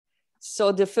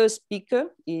So the first speaker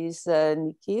is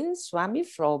Nikhil Swamy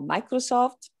from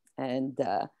Microsoft, and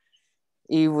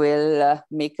he will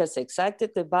make us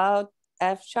excited about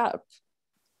F#.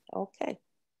 Okay,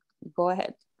 go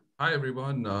ahead. Hi,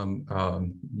 everyone.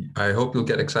 I hope you'll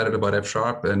get excited about F#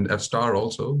 and F*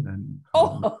 also. And,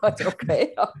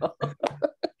 okay.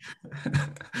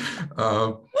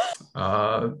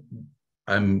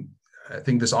 I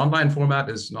think this online format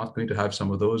is not going to have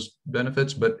some of those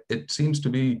benefits, but it seems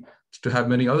to have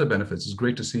many other benefits. It's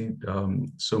great to see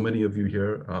so many of you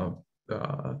here.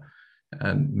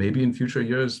 And maybe in future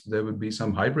years, there would be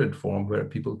some hybrid form where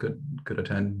people could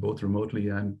attend both remotely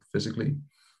and physically.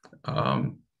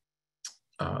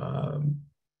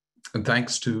 And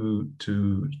thanks to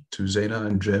Zaina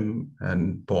and Jim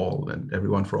and Paul and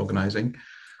everyone for organizing.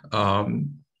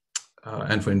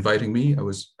 And for inviting me. I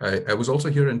was also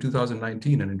here in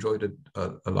 2019 and enjoyed it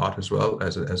a lot as well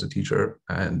as a teacher.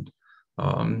 And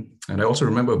I also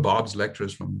remember Bob's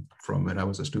lectures from when I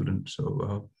was a student.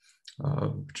 So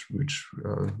which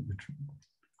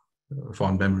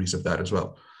fond memories of that as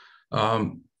well.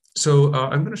 So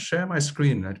I'm going to share my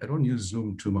screen. I don't use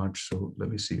Zoom too much, so let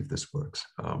me see if this works.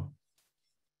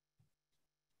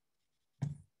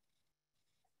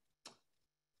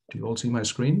 Do you all see my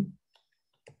screen?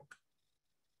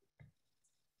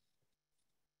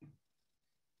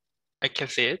 I can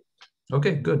see it.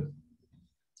 Okay, good.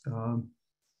 Let me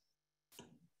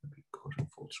go to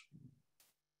full screen.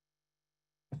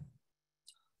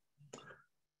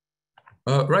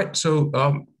 Right, so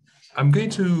I'm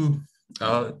going to,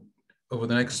 over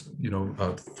the next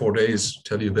 4 days,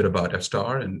 tell you a bit about F*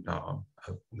 and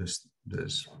this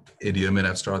idiom in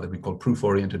F* that we call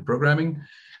proof-oriented programming.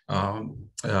 I'm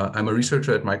a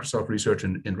researcher at Microsoft Research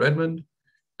in Redmond,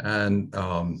 and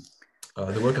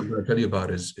the work I'm going to tell you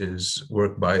about is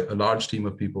work by a large team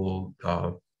of people,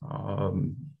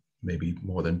 maybe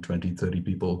more than 20, 30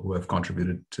 people who have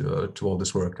contributed to all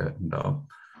this work. And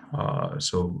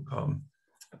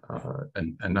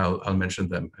and I'll mention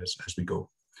them as we go.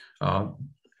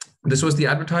 This was the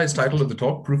advertised title of the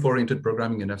talk, Proof-Oriented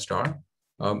Programming in F*. I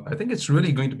think it's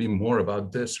really going to be more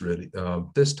about this,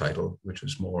 this title, which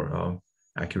is more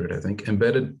accurate, I think,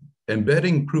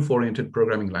 embedding proof-oriented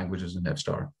programming languages in F*.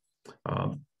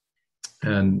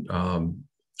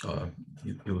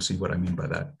 You'll see what I mean by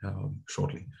that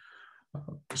shortly.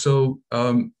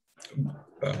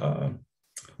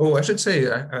 Oh, I should say,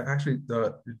 actually,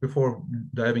 before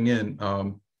diving in,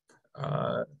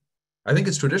 I think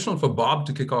it's traditional for Bob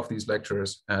to kick off these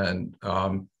lectures, and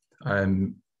I'm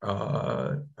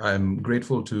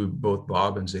grateful to both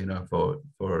Bob and Zaina for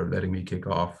letting me kick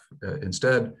off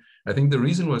instead. I think the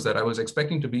reason was that I was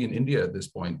expecting to be in India at this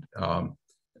point,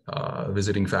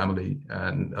 visiting family,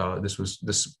 and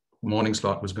this morning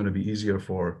slot was going to be easier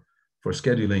for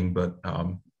scheduling, but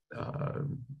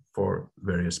for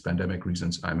various pandemic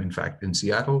reasons, I'm in fact in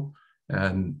Seattle,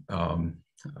 and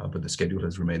but the schedule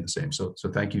has remained the same. So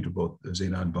thank you to both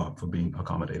Zaina and Bob for being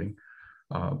accommodating.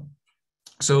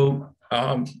 So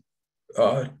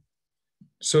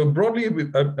broadly,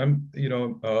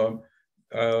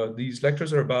 these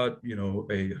lectures are about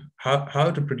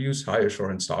how to produce high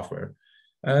assurance software,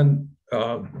 and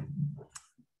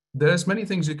there's many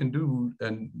things you can do,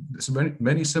 and there's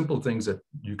many simple things that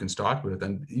you can start with,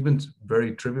 and even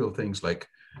very trivial things like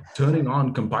turning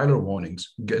on compiler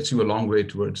warnings gets you a long way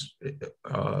towards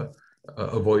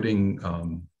avoiding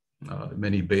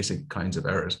many basic kinds of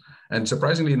errors. And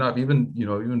surprisingly enough, even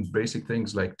basic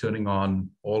things like turning on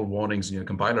all warnings in your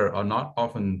compiler are not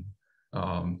often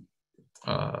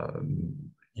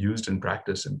used in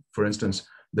practice. And for instance,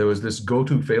 there was this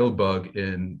go-to-fail bug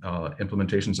in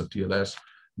implementations of TLS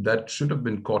that should have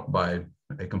been caught by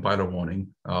a compiler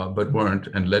warning, but weren't,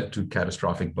 and led to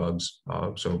catastrophic bugs.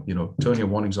 So, turn your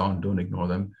warnings on, don't ignore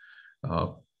them.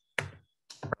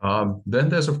 Then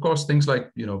there's, of course, things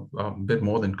like, a bit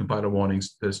more than compiler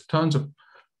warnings. There's tons of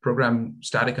program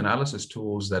static analysis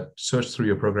tools that search through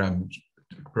your programs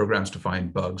to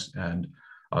find bugs. And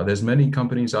there's many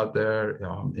companies out there,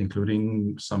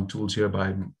 including some tools here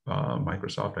by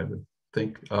Microsoft, I would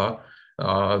think,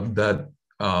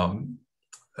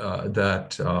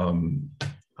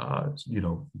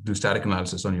 do static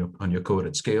analysis on your code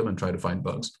at scale and try to find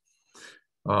bugs.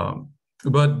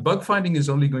 But bug finding is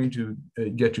only going to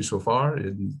get you so far.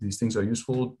 These things are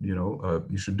useful,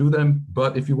 you should do them.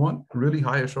 But if you want really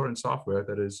high assurance software,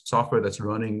 that is software that's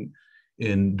running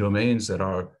in domains that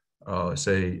are,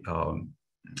 say,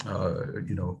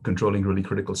 controlling really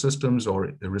critical systems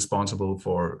or responsible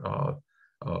for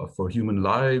human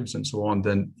lives and so on,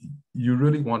 then you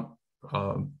really want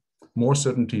more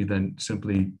certainty than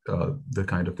simply the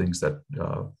kind of things that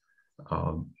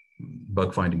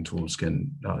bug finding tools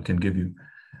can give you.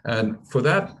 And for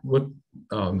that, what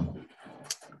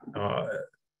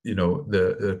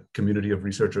the community of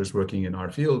researchers working in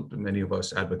our field, many of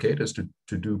us advocate, is to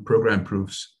do program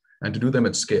proofs and to do them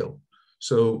at scale.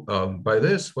 So by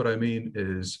this, what I mean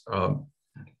is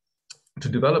to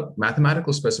develop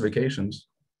mathematical specifications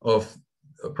of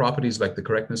properties like the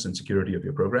correctness and security of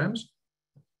your programs,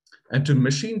 and to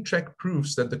machine check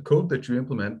proofs that the code that you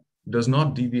implement does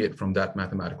not deviate from that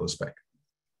mathematical spec.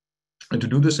 And to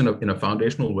do this in a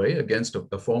foundational way against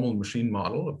a formal machine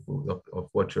model of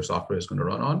what your software is going to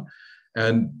run on,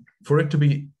 and for it to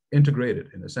be integrated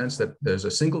in a sense that there's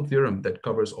a single theorem that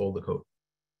covers all the code.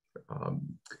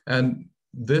 And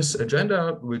this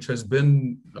agenda, which has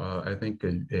been, I think,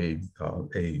 a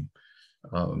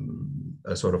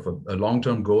sort of a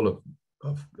long-term goal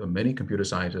of many computer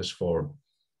scientists for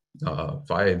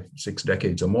 5-6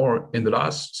 decades or more, in the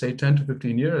last, say, 10 to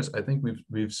 15 years, I think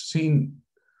we've seen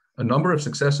a number of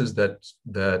successes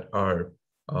that are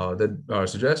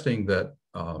suggesting that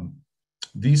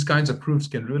these kinds of proofs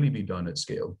can really be done at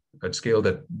scale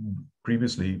that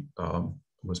previously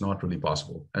was not really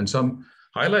possible. And some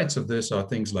highlights of this are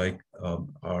things like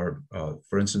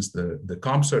for instance, the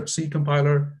CompCert C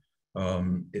compiler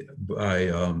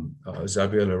by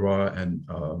Xavier Leroy and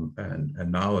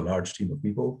now a large team of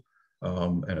people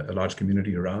and a large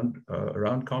community around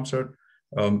CompCert.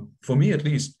 For me, at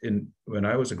least, when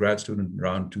I was a grad student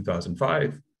around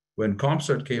 2005, when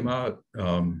CompCert came out,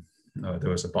 there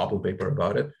was a Popple paper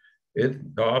about it.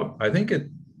 I think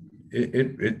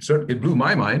it blew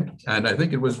my mind, and I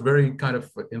think it was very kind of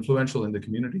influential in the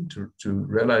community to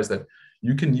realize that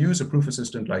you can use a proof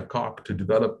assistant like Coq to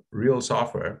develop real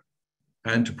software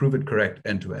and to prove it correct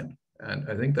end to end. And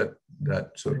I think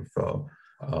that sort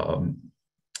of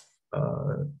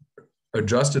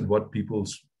adjusted what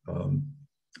people's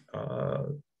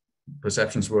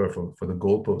perceptions were for the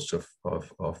goalposts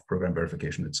of program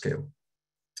verification at scale.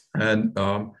 And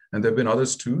there have been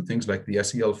others too, things like the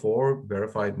SEL4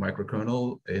 verified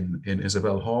microkernel in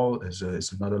Isabelle Hall is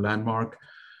another landmark.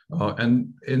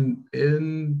 And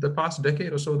in the past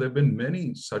decade or so, there have been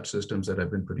many such systems that have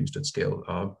been produced at scale.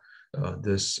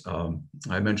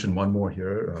 I mentioned one more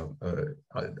here,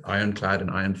 Ironclad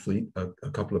and Iron Fleet,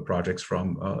 a couple of projects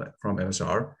from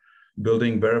MSR,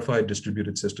 building verified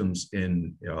distributed systems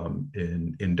in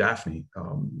Daphne.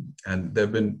 And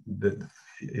there've been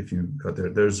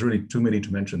there's really too many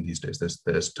to mention these days.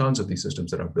 There's tons of these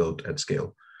systems that are built at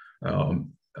scale,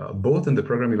 both in the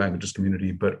programming languages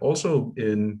community, but also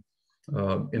in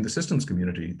the systems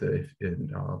community.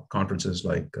 In conferences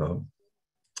like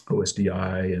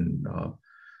OSDI and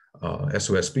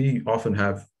SOSP often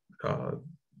have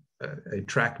a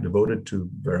track devoted to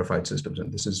verified systems,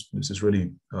 and this is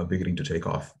really beginning to take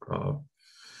off.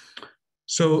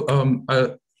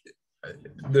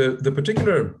 The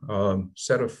particular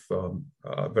set of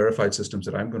verified systems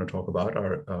that I'm going to talk about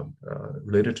are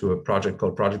related to a project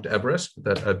called Project Everest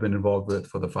that I've been involved with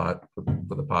for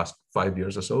the past 5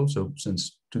 years or so. So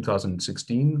since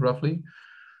 2016, roughly,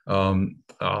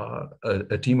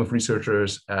 a team of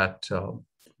researchers at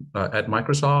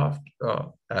Microsoft,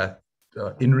 at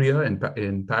INRIA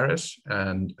in Paris,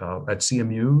 and at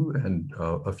CMU and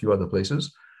a few other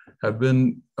places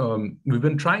we've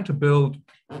been trying to build.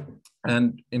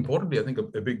 And importantly, I think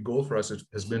a big goal for us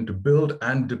has been to build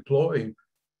and deploy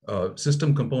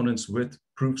system components with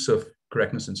proofs of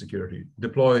correctness and security,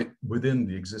 deploy within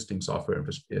the existing software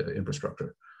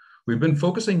infrastructure. We've been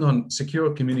focusing on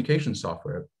secure communication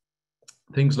software,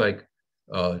 things like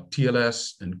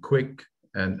TLS and QUIC.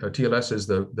 And TLS is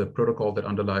the protocol that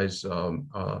underlies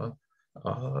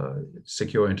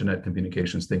secure internet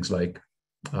communications, things like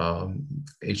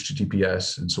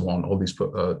HTTPS and so on. All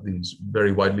these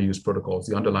very widely used protocols,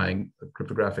 the underlying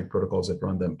cryptographic protocols that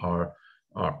run them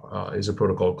is a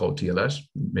protocol called TLS.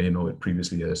 You may know it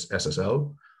previously as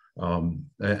SSL.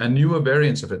 And newer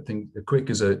variants of it. QUIC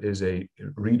is a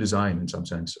redesign in some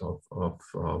sense of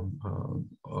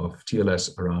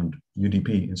TLS around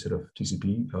UDP instead of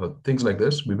TCP. Things like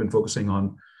this. We've been focusing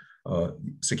on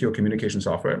secure communication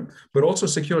software, but also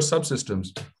secure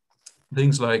subsystems.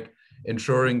 Things like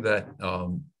ensuring that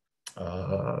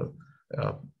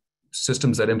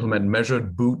systems that implement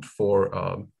measured boot for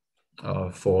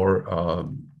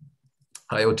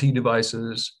IoT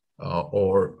devices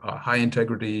or high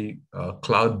integrity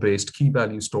cloud-based key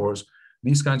value stores,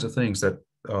 these kinds of things that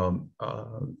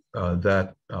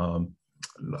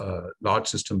large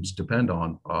systems depend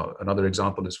on. Another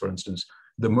example is, for instance,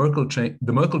 the Merkle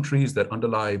trees that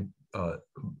underlie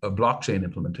blockchain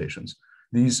implementations.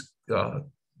 These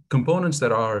components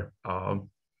that are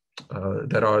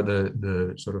that are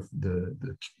the sort of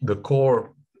the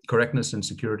core correctness and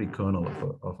security kernel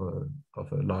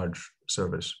of a large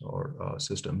service or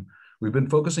system. We've been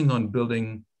focusing on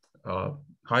building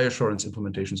high assurance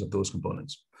implementations of those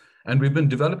components. And we've been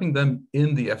developing them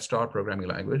in the F-star programming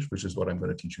language, which is what I'm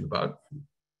going to teach you about.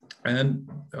 And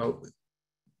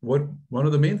one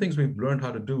of the main things we've learned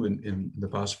how to do in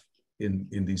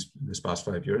this past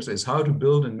 5 years is how to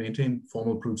build and maintain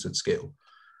formal proofs at scale.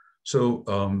 So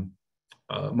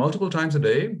multiple times a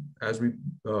day, as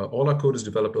all our code is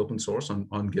developed open source on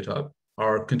GitHub,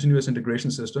 our continuous integration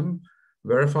system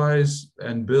verifies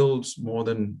and builds more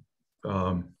than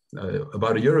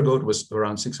about a year ago, it was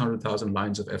around 600,000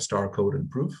 lines of F-star code and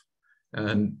proof,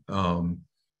 and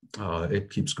it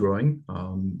keeps growing.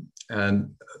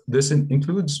 And this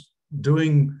includes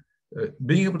being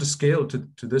able to scale to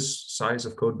this size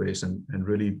of code base and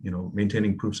really,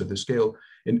 maintaining proofs at this scale.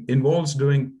 Involves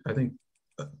doing, I think,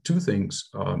 two things.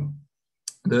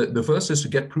 The first is to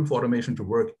get proof automation to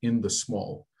work in the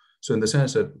small. So in the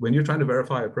sense that when you're trying to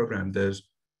verify a program,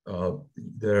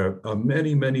 there are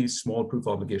many small proof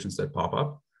obligations that pop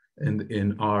up. And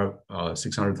in our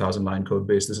 600,000 line code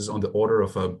base, this is on the order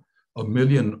of a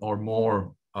million or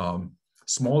more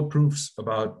small proofs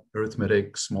about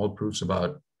arithmetic, small proofs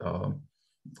about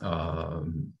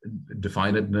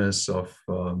definedness of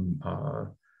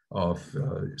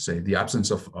say the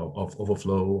absence of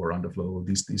overflow or underflow,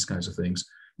 these kinds of things.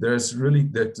 There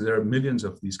are millions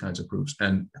of these kinds of proofs,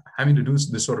 and having to do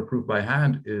this sort of proof by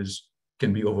hand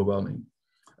can be overwhelming.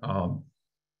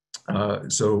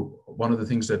 So one of the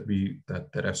things that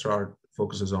F-star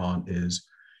focuses on is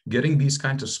getting these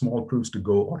kinds of small proofs to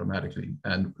go automatically.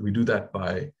 And we do that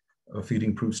by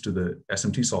feeding proofs to the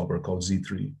SMT solver called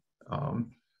Z3.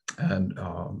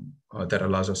 That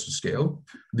allows us to scale.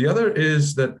 The other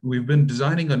is that we've been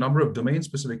designing a number of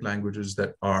domain-specific languages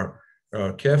that are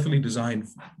carefully designed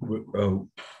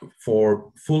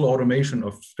for full automation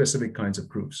of specific kinds of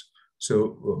proofs.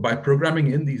 So by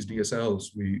programming in these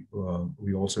DSLs, we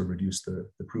also reduce the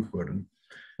proof burden.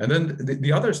 And then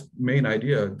the other main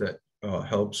idea that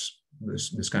helps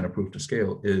this kind of proof to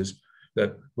scale is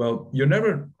that, well, you're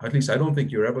never, at least I don't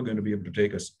think you're ever going to be able to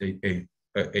take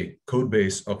a code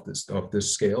base of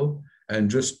this scale and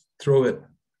just throw it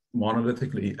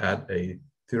monolithically at a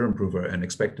theorem prover and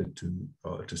expect it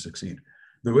to succeed.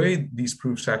 The way these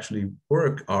proofs actually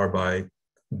work are by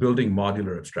building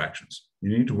modular abstractions.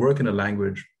 You need to work in a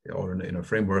language or in a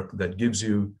framework that gives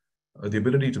you the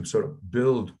ability to sort of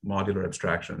build modular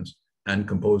abstractions and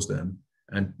compose them.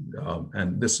 And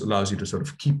this allows you to sort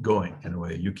of keep going in a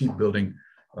way. You keep building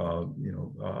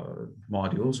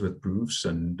modules with proofs,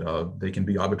 and they can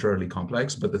be arbitrarily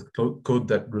complex, but the code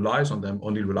that relies on them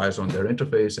only relies on their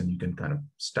interface, and you can kind of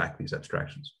stack these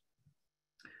abstractions.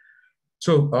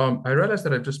 So I realized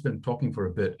that I've just been talking for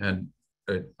a bit, and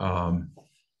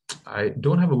I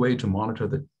don't have a way to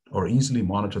monitor or easily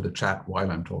monitor the chat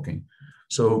while I'm talking.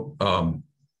 So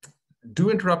do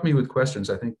interrupt me with questions.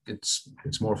 I think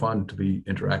it's more fun to be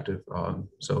interactive.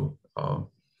 So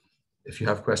if you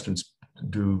have questions,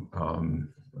 do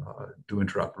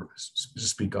interrupt,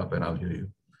 speak up, and I'll hear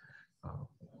you.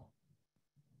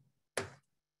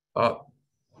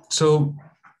 So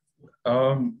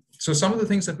some of the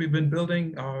things that we've been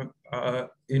building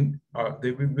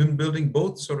we've been building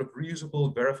both sort of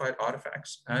reusable verified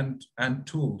artifacts and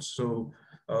tools. So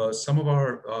some of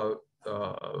our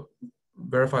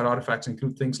verified artifacts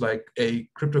include things like a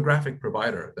cryptographic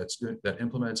provider that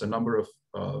implements a number of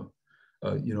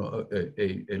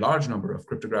a large number of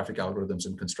cryptographic algorithms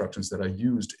and constructions that are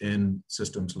used in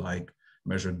systems like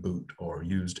measured boot or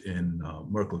used in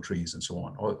Merkle trees and so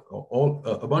on.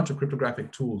 A bunch of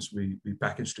cryptographic tools we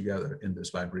package together in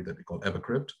this library that we call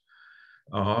Evercrypt.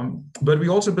 But we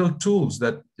also build tools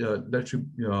that let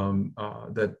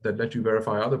you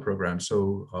verify other programs,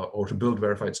 or to build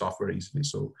verified software easily.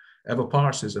 So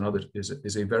EverParse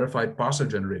is a verified parser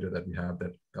generator that we have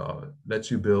that lets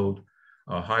you build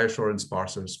high assurance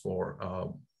parsers for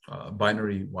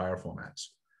binary wire formats.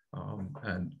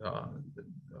 And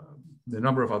the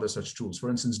number of other such tools. For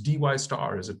instance, DY*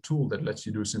 is a tool that lets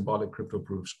you do symbolic crypto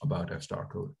proofs about F-star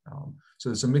code.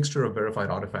 So it's a mixture of verified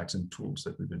artifacts and tools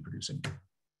that we've been producing.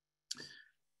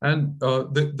 And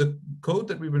the code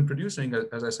that we've been producing,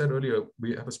 as I said earlier,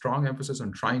 we have a strong emphasis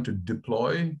on trying to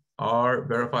deploy our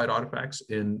verified artifacts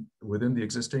within the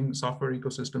existing software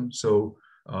ecosystem. So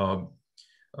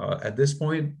at this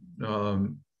point,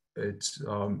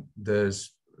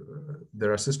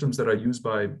 there are systems that are used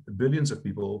by billions of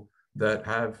people that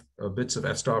have bits of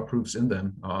F-star proofs in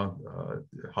them,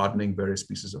 hardening various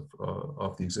pieces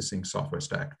of the existing software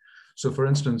stack. So for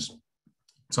instance,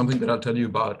 something that I'll tell you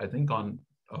about, I think on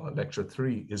lecture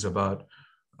 3, is about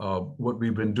what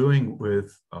we've been doing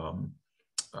with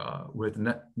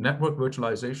network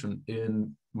virtualization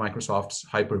in Microsoft's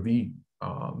Hyper-V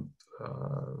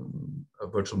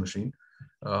virtual machine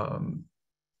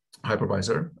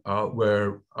hypervisor,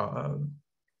 where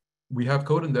we have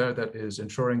code in there that is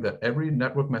ensuring that every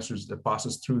network message that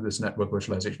passes through this network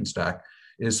virtualization stack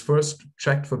is first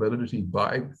checked for validity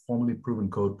by formally proven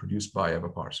code produced by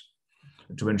Everparse,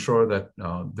 to ensure that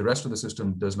the rest of the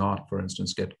system does not, for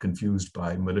instance, get confused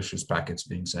by malicious packets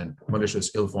being sent,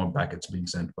 malicious ill-formed packets being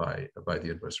sent by the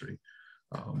adversary.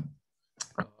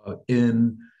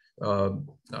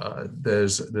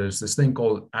 There's this thing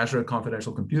called Azure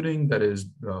Confidential Computing that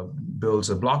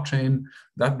builds a blockchain.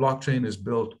 That blockchain is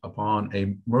built upon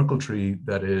a Merkle tree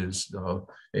that is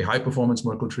a high-performance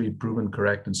Merkle tree, proven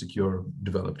correct and secure,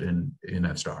 developed in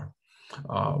FStar.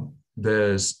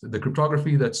 There's the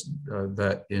cryptography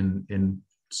that in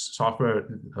software,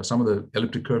 some of the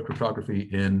elliptic curve cryptography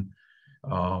in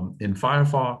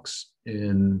Firefox,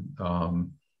 in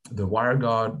the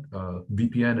WireGuard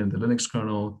VPN in the Linux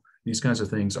kernel. These kinds of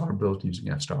things are built using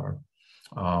FStar.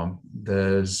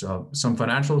 There's some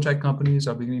financial tech companies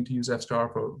are beginning to use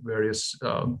FStar for various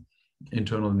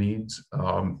internal needs.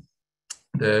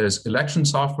 There's election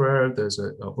software. There's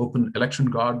an open election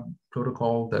guard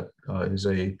protocol that is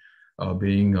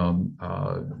being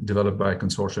developed by a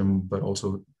consortium, but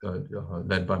also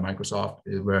led by Microsoft,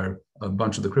 where a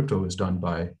bunch of the crypto is done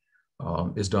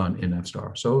in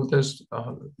FStar. So there's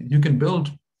you can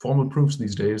build formal proofs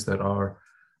these days that are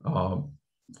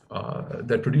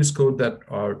that produce code that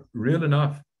are real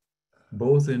enough,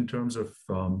 both in terms of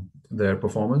their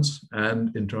performance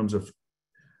and in terms of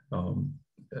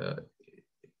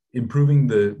improving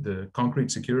the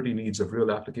concrete security needs of real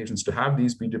applications, to have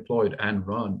these be deployed and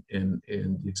run in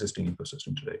the existing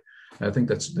ecosystem today. And I think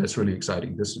that's really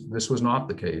exciting. This was not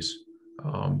the case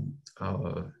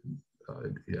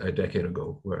a decade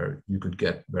ago, where you could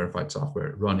get verified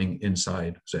software running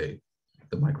inside, say,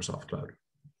 the Microsoft cloud.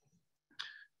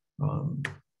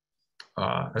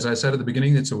 As I said at the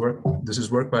beginning, this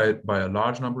is work by a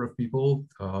large number of people,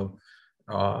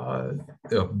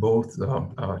 both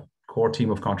core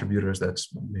team of contributors, that's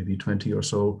maybe 20 or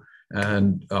so,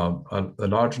 and a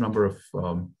large number of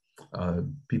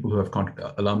people who have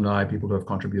alumni, people who have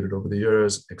contributed over the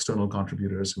years, external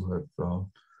contributors who have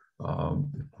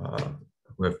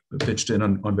pitched in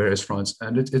on various fronts,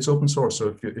 and it's open source.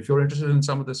 So if you're interested in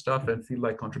some of this stuff and feel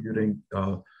like contributing,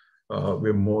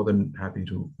 we're more than happy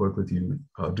to work with you.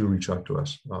 Do reach out to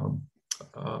us.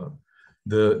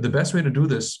 The best way to do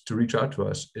this, to reach out to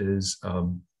us, is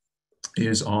on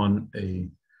a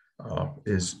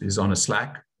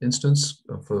Slack instance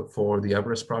for the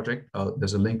Everest project.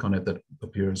 There's a link on it that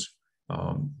appears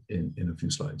in a few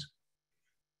slides.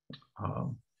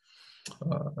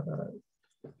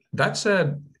 That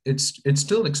said, it's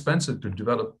still expensive to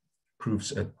develop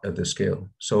proofs at this scale.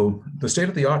 So the state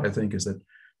of the art, I think, is that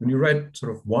when you write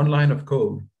sort of one line of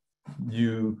code,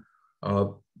 you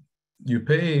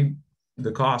pay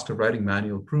the cost of writing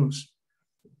manual proofs.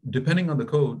 Depending on the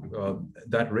code,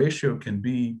 that ratio can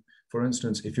be, for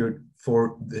instance, if you're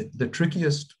for the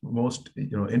trickiest, most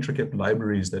intricate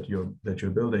libraries that you're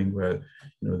building, where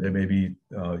there may be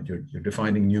you're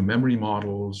defining new memory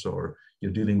models, or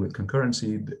you're dealing with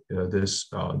concurrency.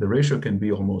 The ratio can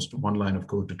be almost one line of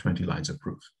code to 20 lines of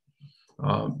proof.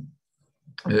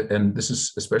 And this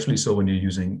is especially so when you're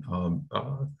using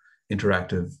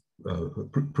interactive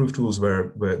proof tools,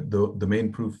 where the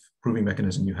main proving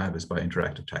mechanism you have is by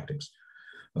interactive tactics.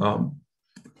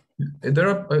 There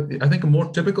are, I think, a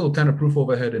more typical kind of proof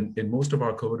overhead in most of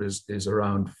our code is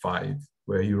around 5,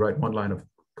 where you write one line of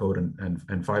code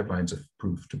and 5 lines of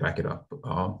proof to back it up.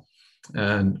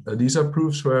 And these are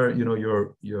proofs where a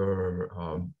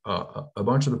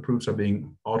bunch of the proofs are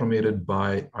being automated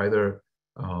by either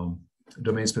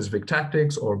domain-specific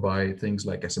tactics or by things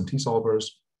like SMT solvers,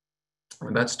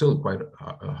 and that's still quite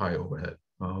a high overhead.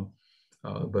 And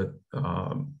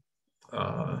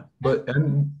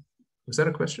was that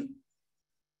a question?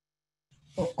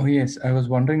 Oh yes, I was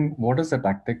wondering, what is the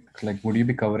tactic like? Would you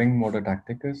be covering what a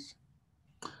tactic is?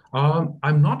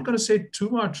 I'm not going to say too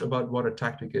much about what a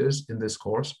tactic is in this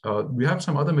course. We have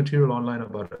some other material online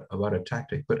about a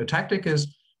tactic, but a tactic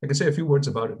is, I can say a few words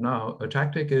about it now. A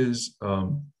tactic is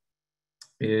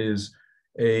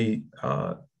a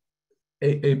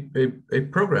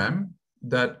program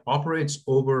that operates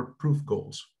over proof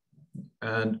goals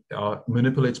and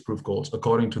manipulates proof goals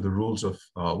according to the rules of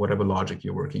whatever logic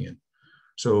you're working in.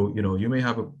 So, you may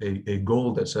have a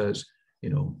goal that says,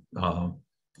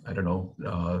 I don't know,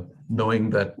 knowing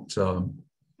that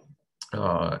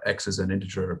x is an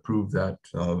integer, prove that,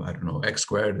 I don't know, x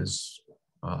squared is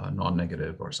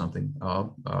non-negative or something.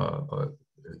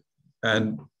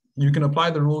 And you can apply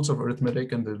the rules of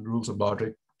arithmetic and the rules of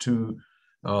logic to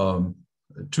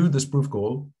this proof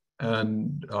goal.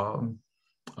 And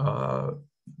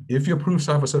if your proofs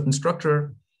have a certain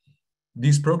structure,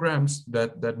 these programs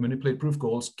that manipulate proof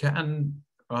goals can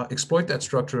exploit that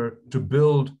structure to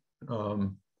build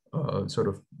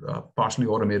partially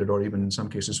automated, or even in some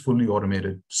cases fully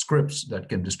automated scripts that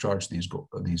can discharge these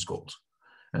goals.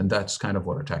 And that's kind of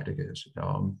what a tactic is.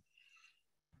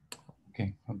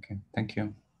 Okay, thank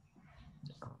you.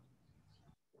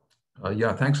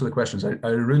 Yeah, thanks for the questions. I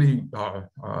really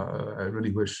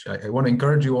wish, I want to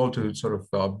encourage you all to sort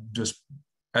of just,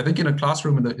 I think in a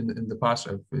classroom in the past,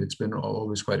 it's been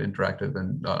always quite interactive,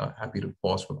 and happy to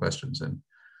pause for questions. And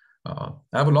I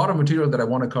have a lot of material that I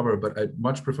want to cover, but I'd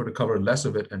much prefer to cover less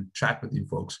of it and chat with you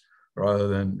folks rather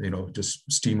than, you know, just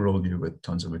steamroll you with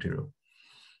tons of material.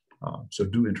 So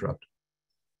do interrupt.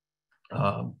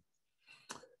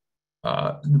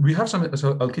 We have some,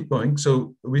 so I'll keep going.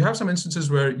 So we have some instances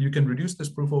where you can reduce this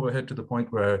proof overhead to the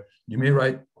point where you may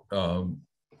write,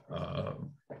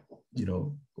 you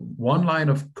know, one line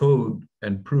of code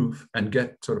and proof and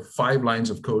get sort of 5 lines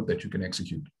of code that you can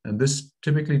execute. And this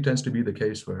typically tends to be the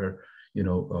case where, you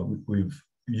know, you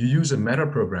use a meta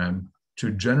program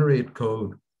to generate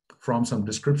code from some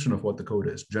description of what the code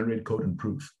is, generate code and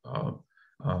proof.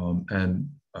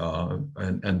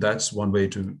 And that's one way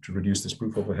to reduce this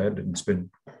proof overhead. And it's been,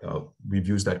 we've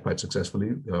used that quite successfully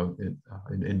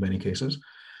in many cases.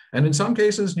 And in some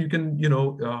cases, you can, you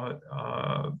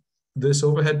know, this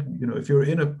overhead, you know, if you're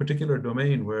in a particular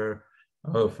domain where,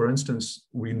 for instance,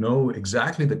 we know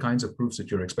exactly the kinds of proofs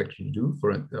that you're expected to do.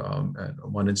 For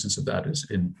one instance of that is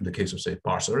in the case of, say,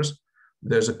 parsers.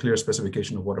 There's a clear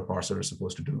specification of what a parser is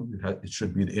supposed to do. It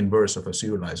should be the inverse of a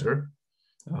serializer,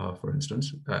 for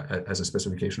instance, as a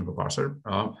specification of a parser.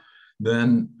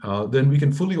 Then we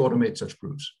can fully automate such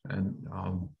proofs. And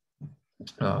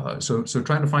so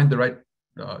trying to find the right,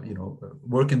 you know,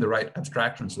 work in the right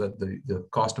abstraction so that the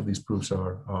cost of these proofs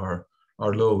are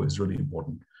low is really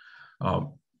important. The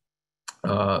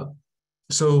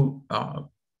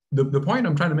point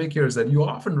I'm trying to make here is that you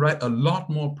often write a lot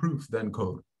more proof than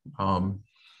code.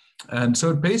 And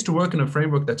so it pays to work in a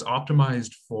framework that's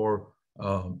optimized for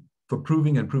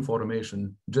proving and proof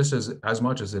automation just as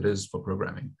much as it is for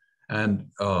programming. And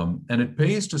it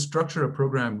pays to structure a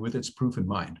program with its proof in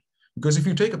mind. Because if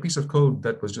you take a piece of code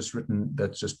that was just written,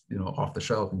 that's just, you know, off the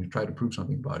shelf, and you try to prove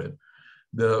something about it,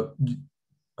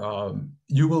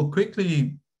 you will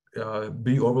quickly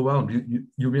be overwhelmed.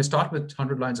 You may start with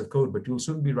 100 lines of code, but you'll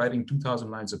soon be writing 2,000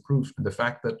 lines of proof. And the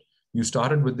fact that you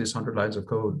started with this 100 lines of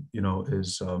code, you know,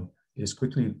 is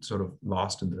quickly sort of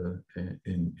lost in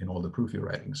all the proof you're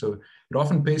writing. So it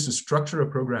often pays to structure a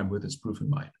program with its proof in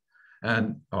mind.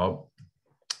 And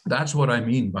that's what I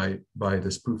mean by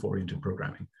this proof-oriented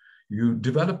programming. You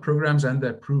develop programs and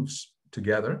their proofs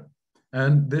together,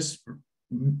 and this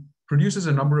produces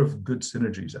a number of good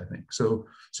synergies, I think. So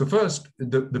first,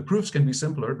 the proofs can be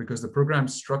simpler because the program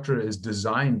structure is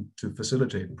designed to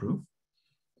facilitate proof.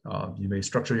 You may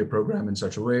structure your program in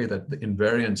such a way that the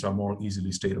invariants are more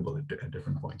easily statable at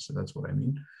different points. So that's what I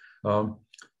mean.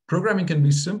 Programming can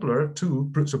be simpler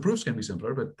too. So proofs can be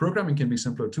simpler, but programming can be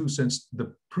simpler too, since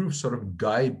the proofs sort of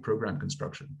guide program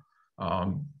construction.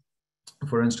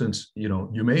 For instance, you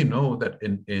know, you may know that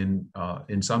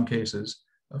in some cases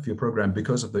of your program,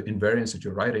 because of the invariants that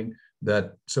you're writing,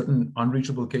 that certain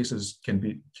unreachable cases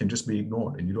can just be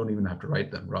ignored, and you don't even have to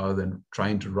write them, rather than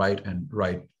trying to write and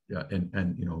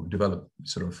you know, develop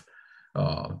sort of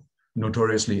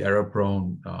notoriously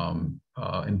error-prone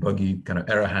and buggy kind of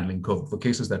error handling code for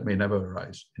cases that may never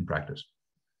arise in practice.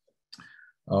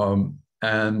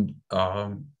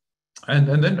 And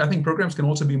then I think programs can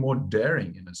also be more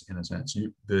daring in a sense.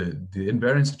 The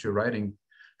invariants that you're writing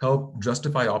help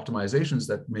justify optimizations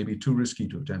that may be too risky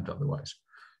to attempt otherwise.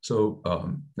 So,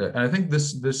 and I think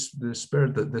this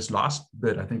spirit, that this last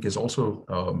bit, I think is also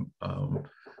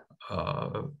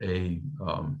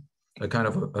a kind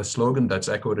of a slogan that's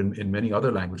echoed in many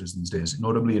other languages these days,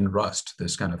 notably in Rust,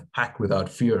 this kind of hack without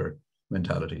fear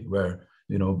mentality, where,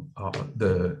 you know,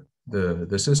 the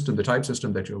system, the type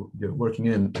system that you're working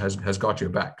in has got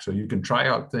your back. So you can try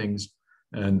out things,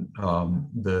 and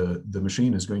the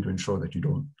machine is going to ensure that you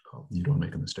don't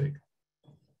make a mistake.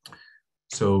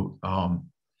 So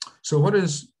what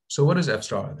is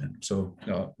F-star then? So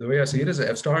the way I see it is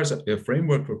F-star is a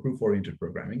framework for proof-oriented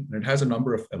programming, and it has a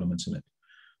number of elements in it.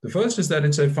 The first is that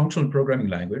it's a functional programming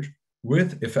language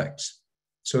with effects.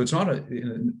 So it's not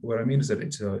what I mean is that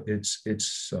it's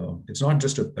not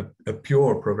just a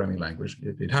pure programming language.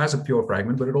 It has a pure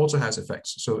fragment, but it also has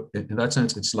effects. So in that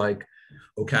sense, it's like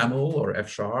OCaml or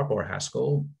F# or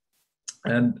Haskell,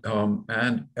 and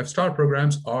F*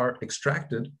 programs are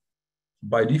extracted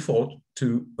by default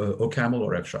to OCaml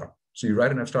or F#. So you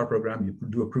write an F* program, you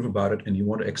do a proof about it, and you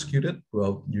want to execute it.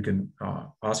 Well, you can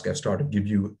ask F* to give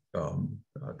you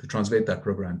to translate that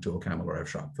program to OCaml or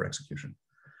F# for execution.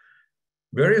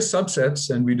 Various subsets,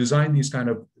 and we design these kind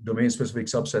of domain-specific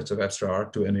subsets of F*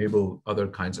 to enable other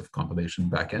kinds of compilation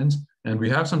backends. And we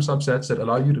have some subsets that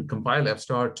allow you to compile F*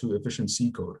 to efficient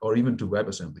C code or even to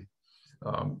WebAssembly.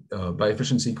 By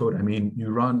efficient C code, I mean you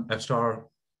run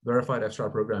verified F*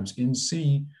 programs in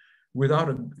C without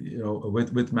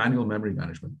with manual memory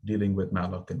management, dealing with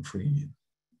malloc and free.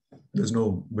 There's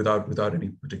no without any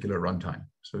particular runtime.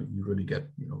 So you really get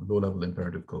low-level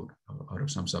imperative code out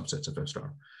of some subsets of F*.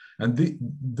 And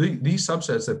these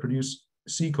subsets that produce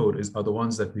C code are the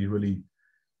ones that we really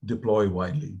deploy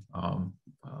widely.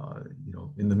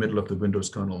 In the middle of the Windows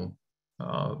kernel,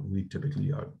 we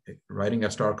typically are writing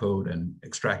F* code and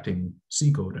extracting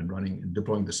C code and running and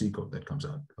deploying the C code that comes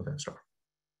out of F*.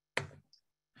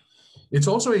 It's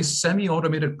also a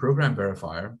semi-automated program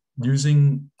verifier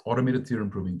using automated theorem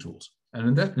proving tools.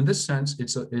 And in this sense,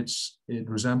 it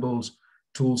resembles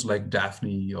tools like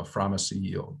Daphne or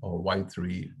Pharmacy or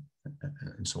Y3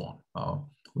 and so on,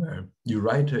 where you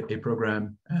write a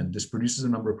program and this produces a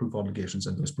number of proof obligations,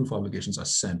 and those proof obligations are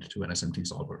sent to an SMT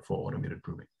solver for automated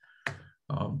proving.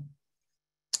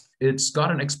 It's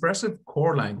got an expressive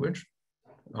core language,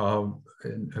 a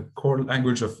core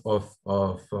language of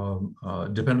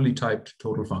dependently typed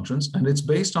total functions, and it's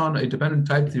based on a dependent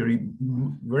type theory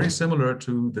very similar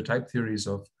to the type theories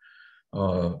of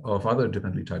other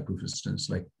dependently typed proof systems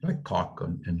like Coq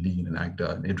and Lean and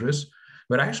Agda and Idris.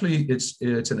 But actually, it's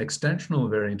an extensional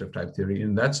variant of type theory.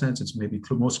 In that sense, it's maybe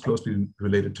most closely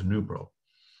related to NuPro.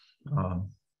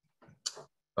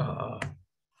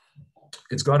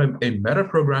 It's got a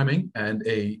meta-programming and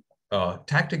a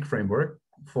tactic framework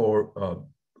to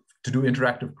do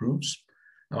interactive proofs,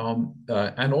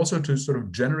 and also to sort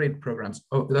of generate programs.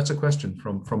 Oh, that's a question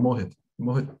from Mohit.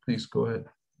 Mohit, please go ahead.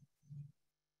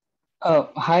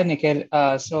 Hi, Nikhil.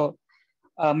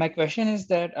 My question is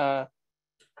that,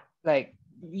 like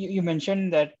you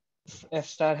mentioned that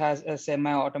F* has a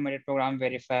semi-automated program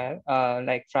verifier,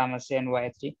 like Pharmacy and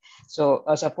Y3. So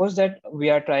suppose that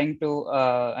we are trying to,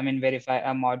 verify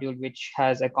a module which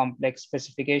has a complex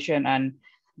specification, and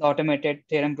the automated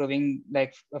theorem proving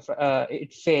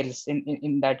it fails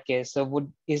in that case.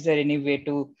 So is there any way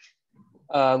to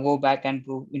go back and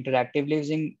prove interactively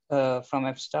using from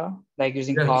F*, like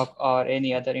using Coq or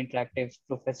any other interactive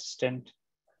proof assistant?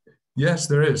 Yes,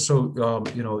 there is. So you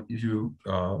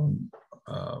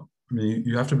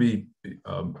have to be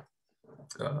you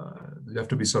have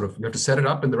to set it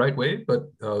up in the right way. But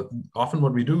often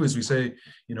what we do is we say,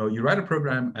 you write a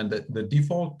program, and the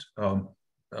default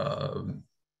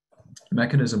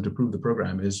mechanism to prove the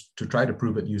program is to try to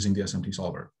prove it using the SMT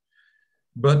solver.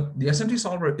 But the SMT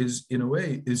solver in a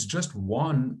way, just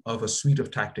one of a suite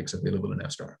of tactics available in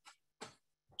F*.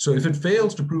 So if it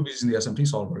fails to prove using the SMT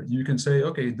solver, you can say,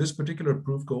 okay, this particular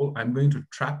proof goal, I'm going to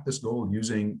trap this goal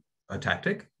using a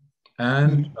tactic,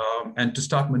 and to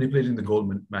start manipulating the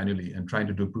goal manually and trying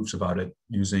to do proofs about it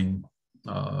using,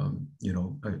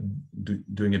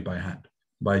 doing it by hand,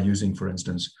 by using, for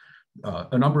instance,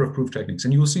 a number of proof techniques.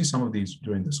 And you will see some of these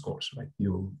during this course. Like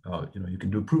you can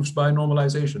do proofs by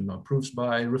normalization, or proofs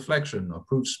by reflection, or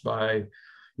proofs by,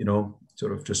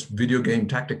 sort of just video game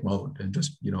tactic mode, and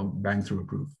just, bang through a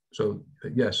proof. So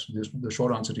yes, the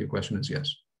short answer to your question is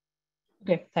yes.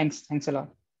 Okay, thanks. Thanks a lot.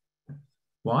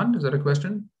 Juan, is that a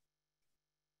question?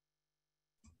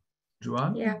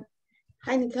 Juan? Yeah.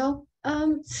 Hi, Nikhil.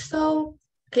 So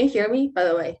can you hear me, by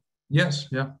the way? Yes,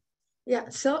 yeah. Yeah,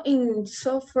 so in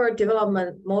software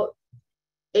development, more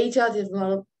agile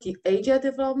development,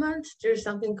 there's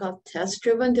something called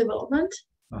test-driven development,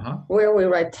 where we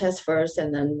write tests first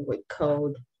and then we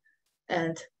code.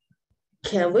 And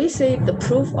can we say the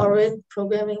proof-oriented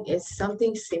programming is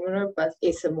something similar, but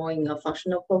it's more in a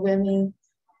functional programming,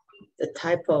 the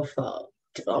type of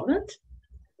development?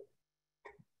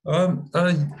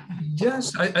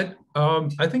 Yes, I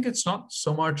think it's not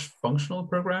so much functional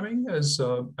programming as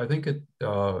I think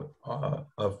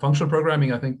functional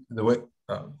programming. I think the way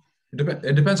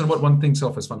it depends on what one thinks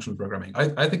of as functional programming.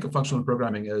 I think of functional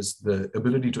programming as the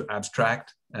ability to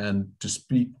abstract and to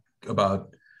speak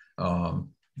about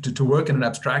to work in an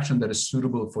abstraction that is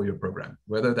suitable for your program,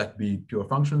 whether that be pure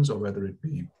functions or whether it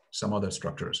be some other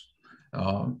structures.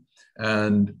 So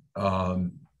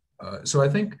I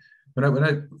think when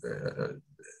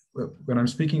I'm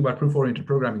speaking about proof-oriented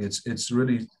programming, it's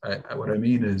really what I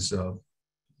mean is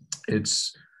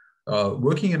it's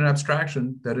working in an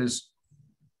abstraction that is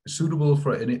suitable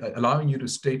for allowing you to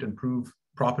state and prove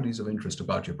properties of interest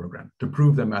about your program, to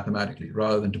prove them mathematically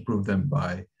rather than to prove them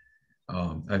by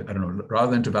I don't know,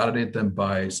 rather than to validate them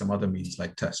by some other means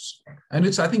like tests. And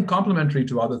it's, I think, complementary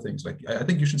to other things. Like, I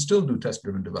think you should still do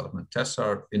test-driven development. Tests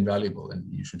are invaluable, and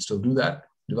you should still do that.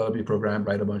 Develop your program,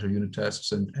 write a bunch of unit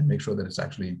tests, and make sure that it's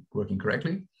actually working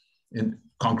correctly,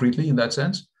 concretely in that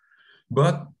sense.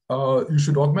 But you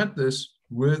should augment this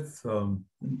with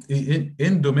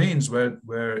in domains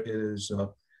where it is.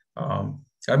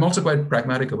 I'm also quite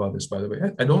pragmatic about this, by the way.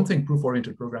 I don't think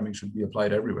proof-oriented programming should be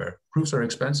applied everywhere. Proofs are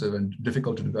expensive and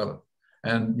difficult to develop.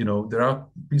 And there are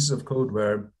pieces of code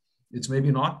where it's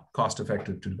maybe not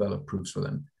cost-effective to develop proofs for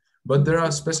them. But there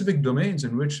are specific domains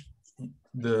in which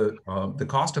the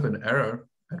cost of an error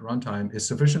at runtime is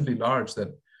sufficiently large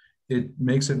that it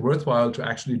makes it worthwhile to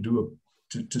actually do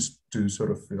to sort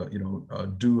of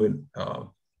do an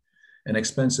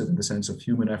expensive, in the sense of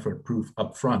human effort, proof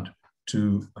upfront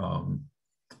to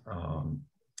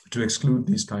exclude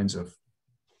these kinds of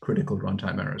critical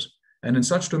runtime errors. And in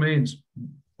such domains,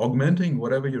 augmenting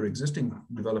whatever your existing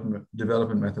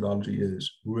development methodology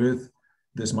is with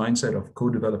this mindset of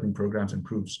co-developing programs and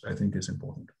proofs, I think is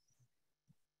important.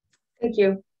 Thank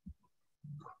you.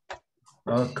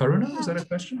 Karuna, is that a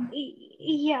question?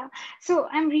 Yeah, so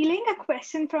I'm relaying a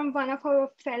question from one of our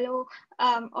fellow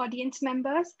audience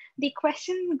members. The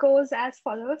question goes as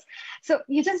follows. So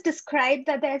you just described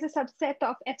that there's a subset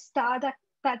of F-star that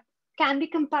can be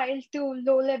compiled to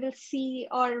low-level C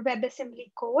or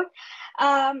WebAssembly code.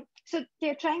 So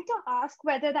they're trying to ask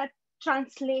whether that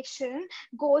translation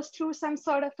goes through some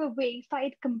sort of a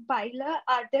verified compiler.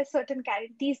 Are there certain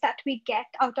guarantees that we get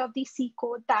out of the C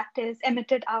code that is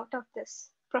emitted out of this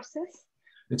process?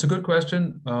 It's a good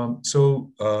question. The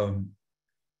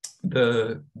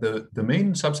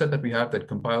main subset that we have that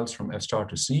compiles from F-star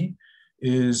to C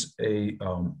is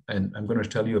and I'm going to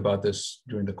tell you about this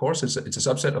during the course. It's a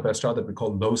subset of F-star that we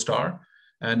call low star.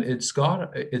 And it's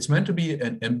meant to be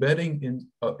an embedding in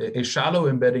a shallow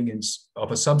embedding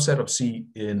of a subset of C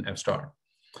in F-star.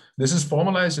 This is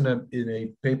formalized in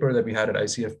a paper that we had at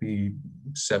ICFP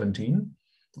 17,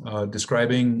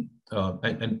 describing,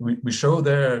 and we show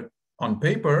there on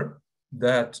paper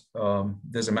that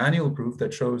there's a manual proof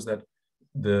that shows that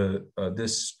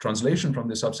this translation from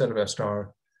this subset of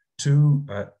F-star to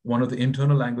one of the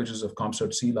internal languages of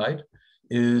CompSert C Lite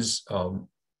is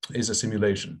a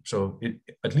simulation. So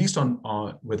at least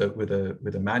with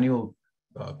a manual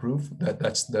proof,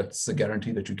 that's the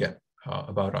guarantee that you get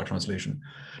about our translation.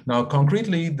 Now,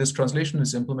 concretely, this translation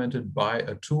is implemented by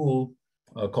a tool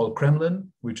called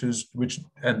Kremlin,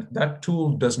 and that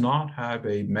tool does not have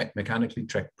a mechanically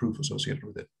checked proof associated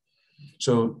with it.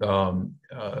 So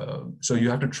so you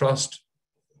have to trust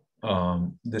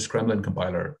this Kremlin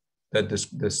compiler, that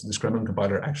this Kremlin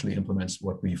compiler actually implements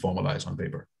what we formalize on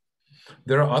paper.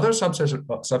 There are other subsets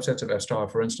of F-star.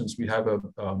 For instance, we have a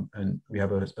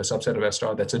subset of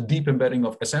F-star that's a deep embedding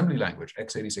of assembly language,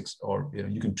 x86, or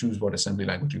you can choose what assembly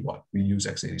language you want. We use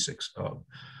x86.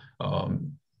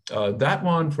 That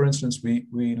one, for instance, we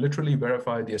literally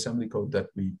verify the assembly code that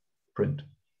we print,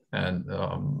 and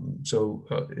so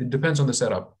it depends on the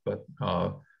setup. But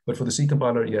for the C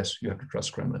compiler, yes, you have to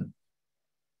trust Kremlin.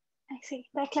 I see.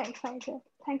 That clarifies it.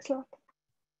 Thanks a lot.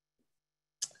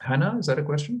 Hannah, is that a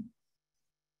question?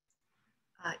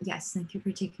 Yes, thank you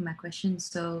for taking my question.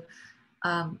 So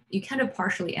you kind of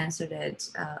partially answered it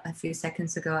a few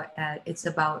seconds ago. It's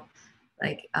about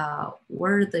like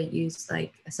where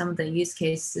some of the use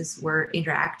cases where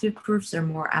interactive proofs are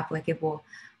more applicable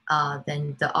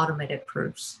than the automated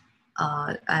proofs.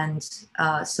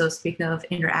 So speaking of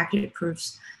interactive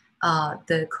proofs,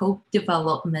 the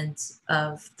co-development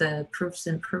of the proofs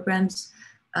and programs,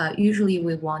 usually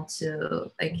we want to,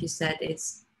 like you said,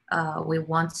 we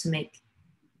want to make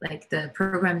like the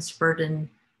program's burden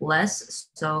less.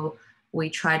 So we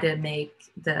try to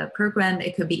make the program,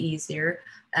 it could be easier,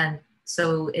 and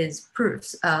so is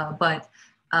proofs. But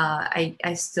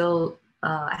I still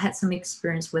had some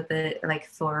experience with it, like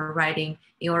for writing,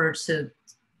 in order to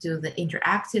do the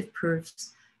interactive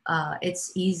proofs,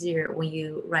 it's easier when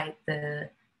you write the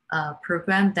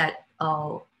program that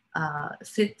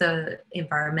fit the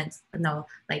environment,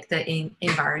 like the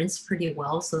environments pretty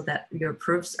well, so that your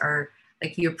proofs are,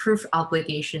 like your proof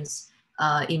obligations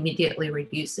immediately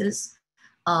reduces.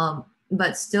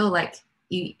 But still, like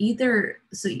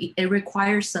it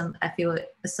requires some, I feel,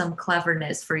 some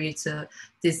cleverness for you to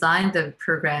design the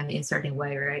program in a certain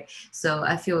way, right? So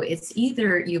I feel it's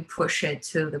either you push it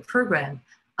to the program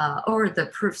or the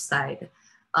proof side.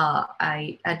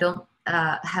 I don't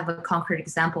have a concrete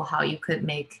example how you could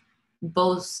make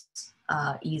both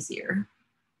easier.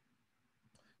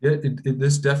 Yeah,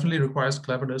 this definitely requires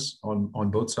cleverness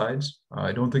on both sides.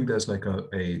 I don't think there's like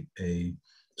a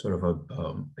sort of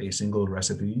a single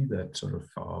recipe that sort of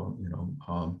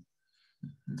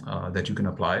that you can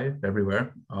apply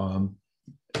everywhere.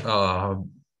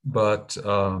 But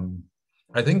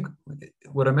I think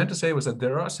what I meant to say was that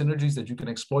there are synergies that you can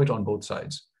exploit on both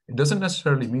sides. It doesn't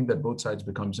necessarily mean that both sides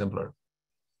become simpler,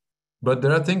 but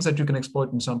there are things that you can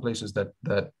exploit in some places that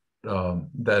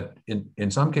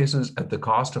in some cases at the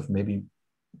cost of maybe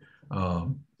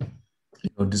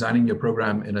designing your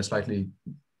program in a slightly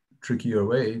trickier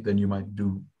way than you might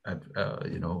do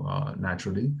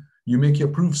naturally. You make your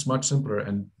proofs much simpler,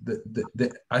 and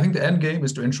I think the end game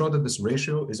is to ensure that this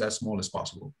ratio is as small as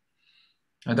possible.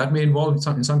 And that may involve,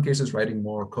 in some cases, writing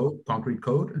more code, concrete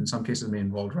code. In some cases, may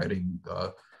involve writing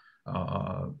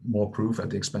more proof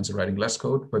at the expense of writing less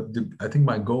code. But I think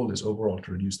my goal is overall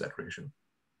to reduce that ratio.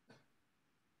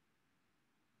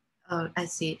 Oh, I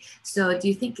see. So do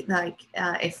you think like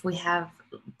if we have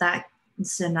that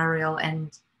scenario,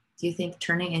 and do you think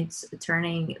turning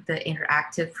the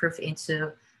interactive proof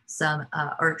into some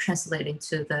or translating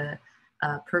to the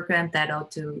program that'll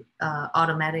do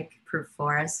automatic proof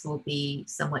for us will be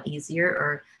somewhat easier,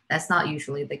 or that's not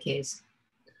usually the case?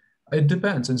 It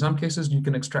depends. In some cases, you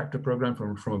can extract a program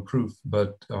from a proof,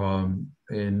 but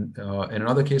in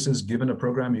other cases, given a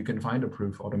program, you can find a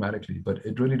proof automatically. But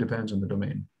it really depends on the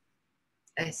domain.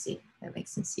 I see. That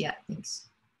makes sense. Yeah, thanks.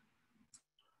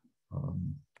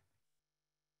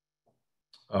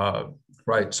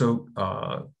 Right. So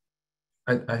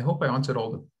I hope I answered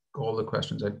all the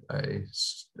questions. I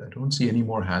don't see any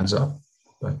more hands up,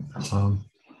 but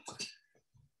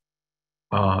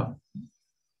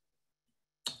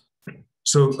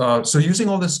so using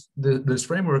all this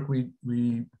framework,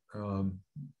 we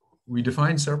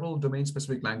define several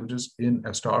domain-specific languages in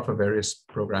F-star for various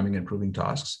programming and proving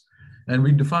tasks, and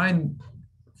we define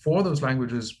for those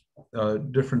languages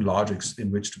different logics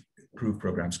in which to prove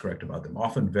programs correct about them,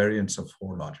 often variants of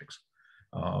four logics.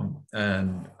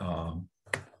 And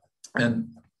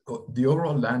the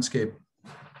overall landscape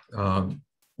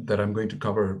that I'm going to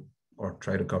cover or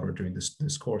try to cover during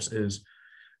this course is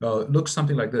looks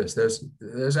something like this.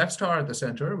 There's F-star at the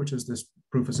center, which is this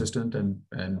proof assistant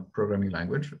and programming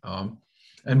language,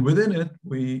 and within it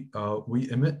we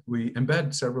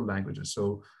embed several languages.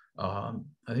 So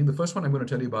I think the first one I'm going to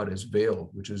tell you about is Veil,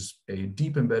 which is a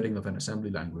deep embedding of an assembly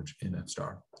language in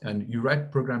F-star. And you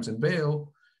write programs in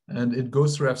Veil, and it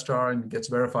goes through F-star and gets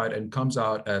verified and comes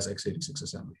out as x86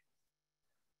 assembly.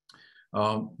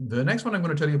 The next one I'm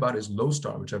going to tell you about is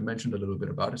Lowstar, which I've mentioned a little bit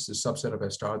about. It's this subset of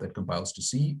F-star that compiles to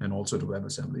C and also to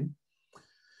WebAssembly.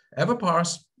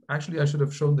 Everparse, actually, I should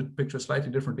have shown the picture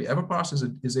slightly differently. Everparse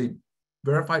is a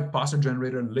verified parser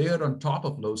generator layered on top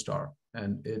of Lowstar,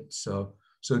 and it's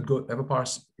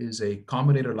Everparse is a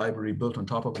combinator library built on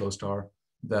top of Lowstar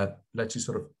that lets you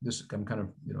sort of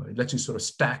it lets you sort of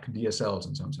stack DSLs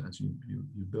in some sense. You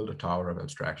build a tower of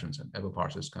abstractions, and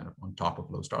Everparse is kind of on top of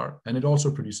Lowstar, and it also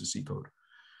produces C code.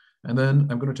 And then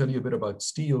I'm going to tell you a bit about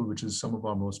Steel, which is some of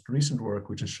our most recent work,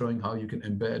 which is showing how you can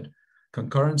embed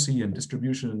concurrency and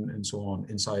distribution and so on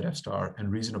inside F-star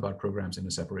and reason about programs in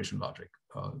a separation logic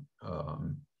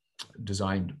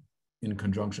designed in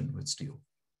conjunction with Steel.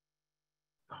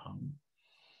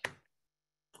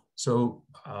 So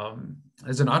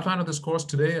as an outline of this course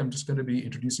today, I'm just going to be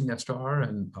introducing F-star,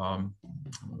 and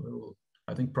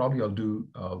I think probably I'll do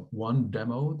one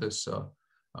demo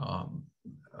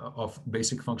of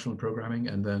basic functional programming,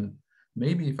 and then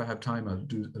maybe if I have time, I'll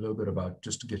do a little bit about,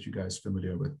 just to get you guys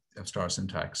familiar with F-star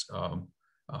syntax,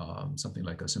 something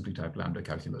like a simply typed lambda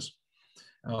calculus.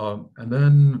 And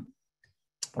then,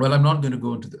 well, I'm not going to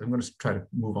go into I'm going to try to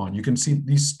move on. You can see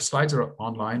these slides are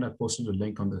online. I posted a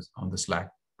link on the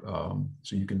Slack,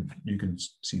 so you can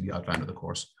see the outline of the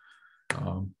course.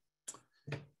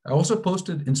 I also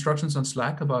posted instructions on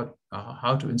Slack about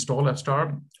how to install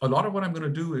F-star. A lot of what I'm going to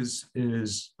do is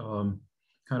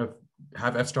kind of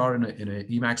have F-star in a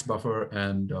Emacs buffer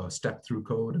and step through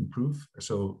code and proof.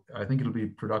 So I think it'll be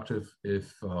productive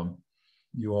if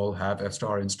you all have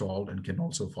F-star installed and can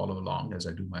also follow along as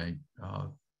I do my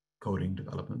coding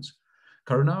developments.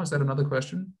 Karuna, is that another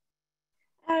question?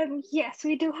 Yes,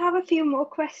 we do have a few more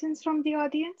questions from the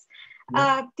audience.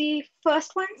 Yeah. The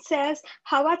first one says,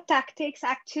 how are tactics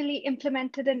actually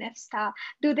implemented in F-Star?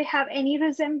 Do they have any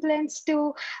resemblance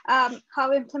to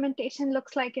how implementation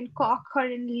looks like in COC or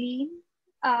in Lean?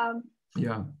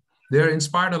 Yeah, they're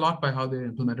inspired a lot by how they're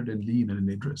implemented in Lean and in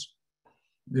Idris.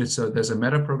 There's a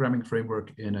meta programming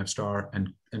framework in F-Star,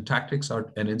 and tactics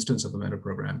are an instance of a meta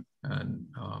program. And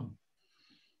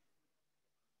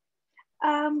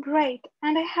right,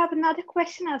 and I have another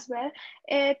question as well.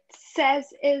 It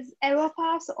says, is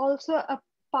EverParse also a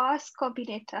parse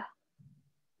combinator?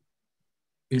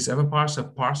 Is EverParse a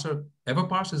parser?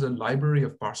 EverParse is a library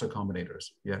of parser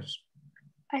combinators. Yes.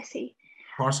 I see.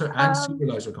 Parser and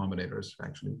serializer combinators,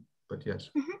 actually, but yes.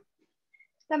 Mm-hmm.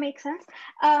 That makes sense.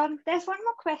 There's one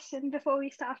more question before we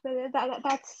start with it.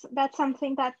 That's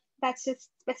something that's just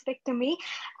specific to me.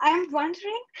 I'm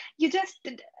wondering, you just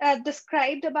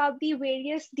described about the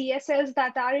various DSLs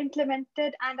that are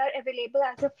implemented and are available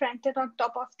as a front end on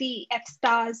top of the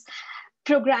F-Star's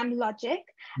program logic.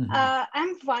 Mm-hmm.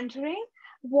 I'm wondering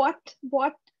what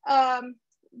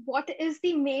is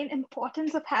the main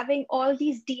importance of having all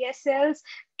these DSLs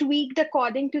tweaked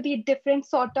according to the different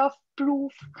sort of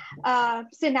proof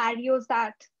scenarios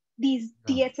that these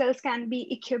DSLs can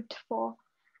be equipped for?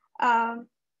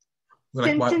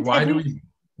 Why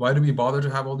do we bother to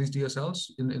have all these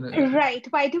DSLs? Right.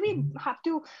 Why do we have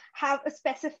to have a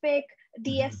specific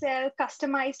DSL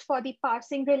customized for the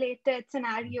parsing related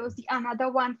scenarios, the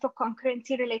another one for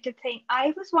concurrency related thing?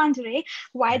 I was wondering,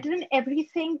 why didn't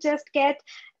everything just get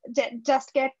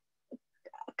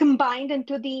combined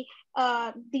into the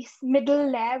this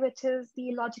middle layer, which is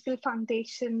the logical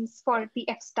foundations for the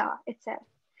F-Star itself?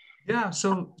 Yeah,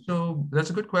 so that's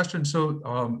a good question.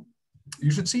 So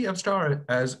you should see F-Star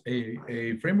as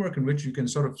a framework in which you can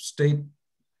sort of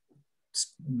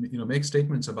make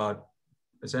statements about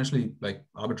essentially like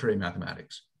arbitrary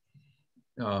mathematics.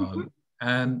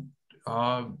 And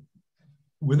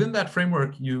within that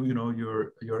framework,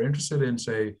 you're interested in,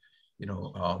 say,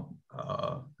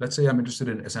 let's say I'm interested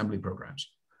in assembly programs.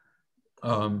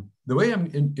 The way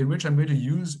in which I'm going to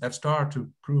use F-Star to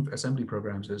prove assembly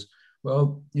programs is,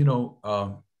 well,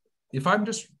 if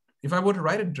I were to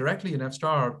write it directly in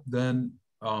F-Star, then,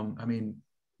 I mean,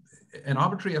 an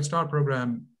arbitrary F-Star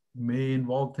program may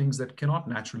involve things that cannot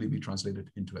naturally be translated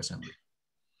into assembly.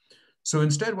 So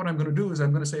instead, what I'm going to do is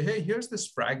I'm going to say, hey, here's this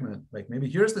fragment, like maybe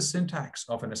here's the syntax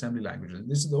of an assembly language. And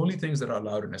this is the only things that are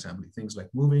allowed in assembly, things like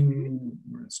moving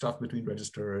stuff between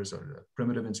registers or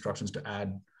primitive instructions to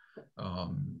add,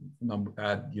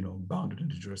 bounded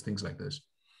integers, things like this.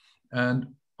 And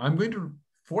I'm going to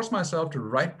force myself to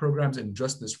write programs in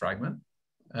just this fragment.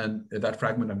 And that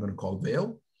fragment I'm going to call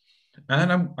veil.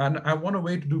 And I want a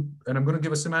way to do, and I'm going to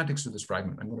give a semantics to this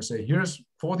fragment. I'm going to say, here's,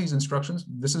 for these instructions,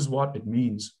 this is what it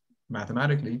means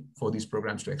mathematically for these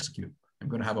programs to execute. I'm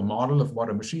going to have a model of what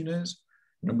a machine is,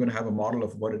 and I'm going to have a model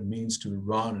of what it means to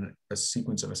run a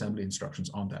sequence of assembly instructions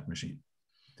on that machine.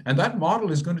 And that model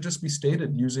is going to just be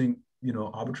stated using,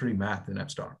 arbitrary math in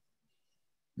F-Star.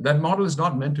 That model is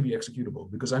not meant to be executable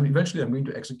because eventually I'm going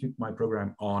to execute my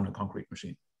program on a concrete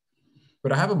machine.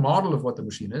 But I have a model of what the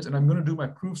machine is, and I'm going to do my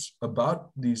proofs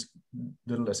about these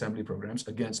little assembly programs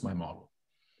against my model.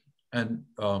 And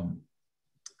I'm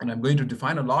going to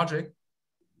define a logic,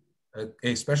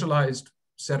 a specialized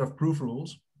set of proof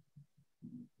rules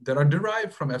that are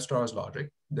derived from F-Star's logic.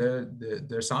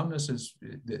 Their soundness is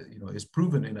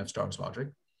proven in F-Star's logic.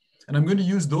 And I'm going to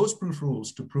use those proof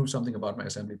rules to prove something about my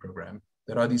assembly program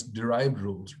that are these derived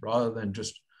rules rather than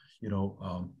just,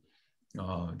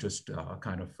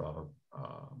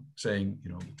 saying,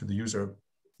 to the user,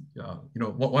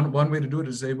 one way to do it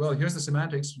is say, well, here's the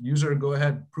semantics, user, go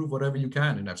ahead, prove whatever you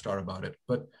can in F-Star about it.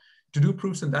 But to do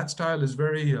proofs in that style is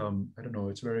very,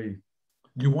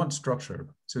 you want structure.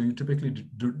 So you typically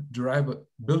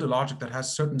build a logic that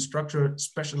has certain structure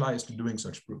specialized to doing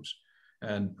such proofs.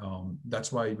 And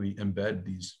that's why we embed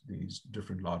these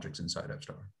different logics inside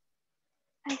F-Star.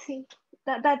 I see.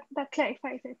 That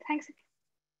clarifies it. Thanks.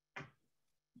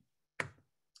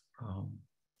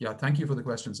 Yeah, thank you for the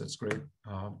questions. That's great.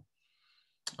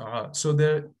 So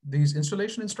these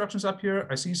installation instructions up here,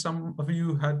 I see some of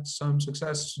you had some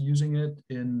success using it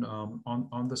in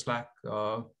on the Slack,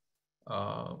 on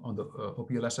the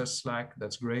OPLSS Slack.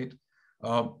 That's great.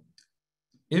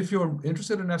 If you're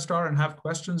interested in F-Star and have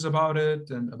questions about it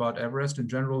and about Everest in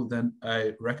general, then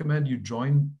I recommend you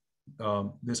join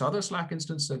this other Slack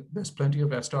instance. There's plenty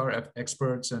of F-Star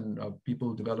experts and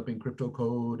people developing crypto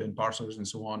code and parsers and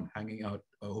so on hanging out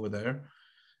over there.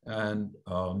 And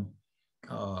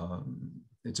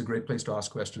it's a great place to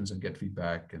ask questions and get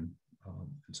feedback. And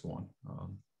and so on.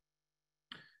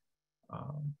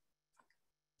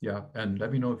 Yeah, and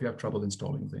let me know if you have trouble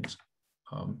installing things.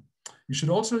 You should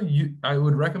also, I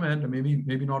would recommend, and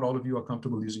maybe not all of you are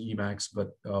comfortable using Emacs,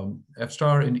 but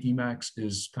FStar in Emacs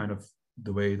is kind of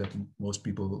the way that most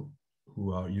people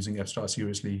who are using FStar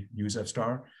seriously use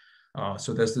FStar.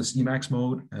 So there's this Emacs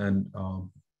mode, and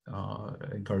I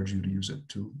encourage you to use it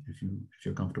too if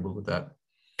you're comfortable with that.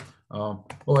 Oh,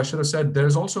 I should have said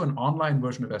there's also an online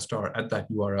version of FStar at that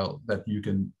URL that you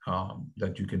can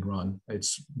run.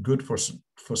 It's good for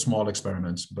small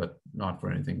experiments, but not for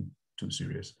anything too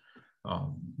serious.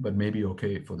 But maybe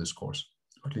okay for this course,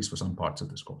 at least for some parts of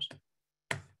this course.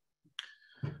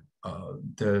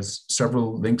 There's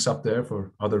several links up there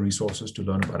for other resources to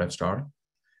learn about FStar.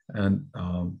 And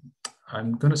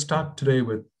I'm going to start today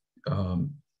with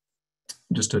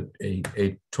just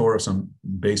a tour of some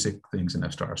basic things in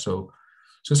FStar. So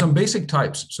some basic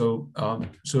types. So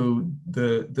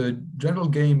the general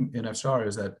game in FStar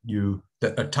is that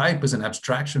a type is an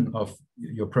abstraction of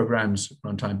your program's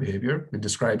runtime behavior. It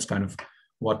describes kind of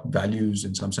what values,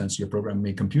 in some sense, your program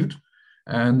may compute.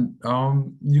 And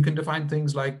you can define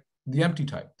things like the empty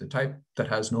type. The type that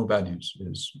has no values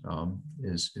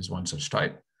is one such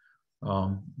type.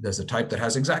 There's a type that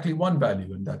has exactly one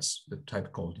value, and that's the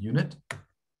type called unit.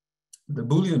 The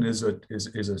Boolean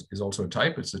is also a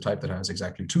type. It's the type that has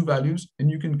exactly two values,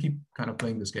 and you can keep kind of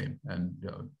playing this game and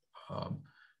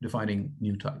defining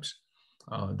new types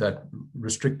that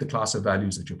restrict the class of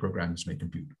values that your programs may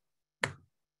compute.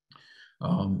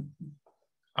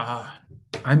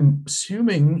 I'm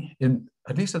assuming,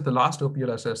 at least at the last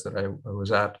OPLSS that I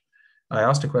was at, I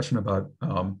asked a question about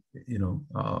how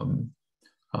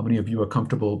many of you are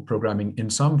comfortable programming in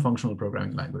some functional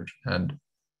programming language, and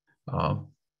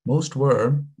most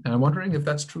were. And I'm wondering if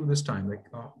that's true this time. Like,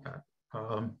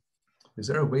 is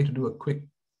there a way to do a quick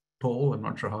poll? I'm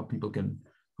not sure how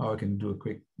I can do a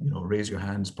quick, raise your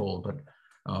hands poll, but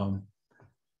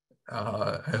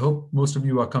I hope most of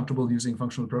you are comfortable using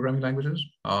functional programming languages,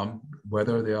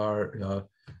 whether they are,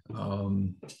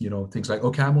 things like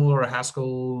OCaml or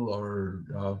Haskell, or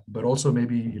but also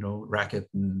maybe Racket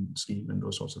and Scheme and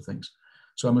those sorts of things.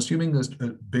 So I'm assuming there's a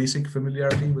basic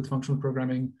familiarity with functional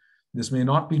programming. This may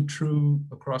not be true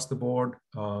across the board.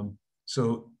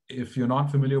 So if you're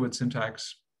not familiar with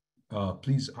syntax,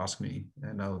 please ask me,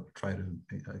 and I'll try to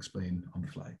explain on the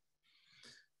fly.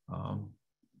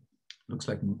 Looks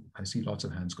like I see lots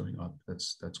of hands going up.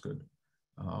 That's good.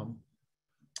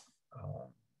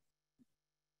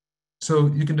 So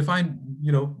you can define,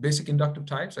 basic inductive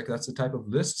types. Like that's the type of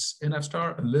lists in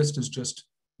FStar. A list is just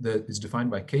is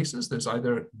defined by cases. There's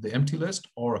either the empty list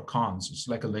or a cons. It's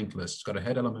like a linked list. It's got a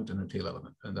head element and a tail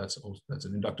element, and that's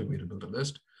an inductive way to build a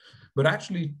list. But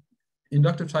actually,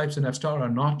 inductive types in FStar are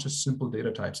not just simple data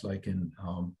types like in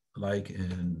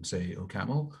say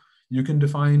OCaml. You can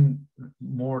define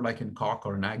more like in Coq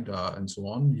or Nagda and so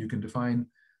on. You can define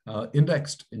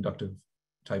indexed inductive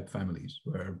type families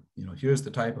where, here's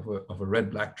the type of a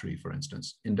red-black tree, for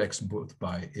instance, indexed both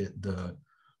by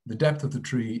the depth of the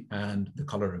tree and the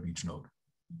color of each node.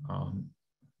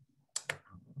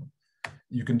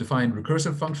 You can define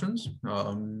recursive functions.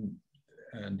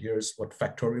 And here's what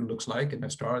factorial looks like in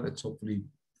FStar. That's hopefully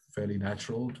fairly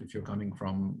natural if you're coming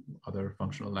from other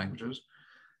functional languages.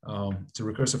 It's a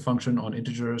recursive function on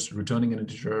integers, returning an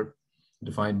integer,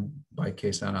 defined by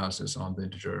case analysis on the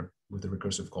integer with a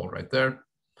recursive call right there.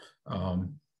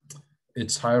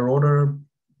 It's higher order,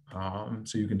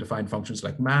 so you can define functions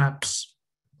like maps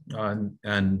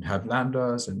and have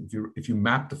lambdas. And if you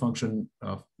map the function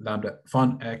of lambda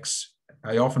fun x,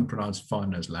 I often pronounce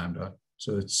fun as lambda.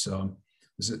 So it's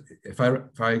if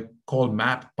I call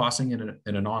map passing in an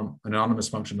anonymous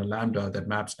function, a lambda that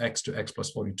maps x to x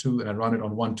plus 42, and I run it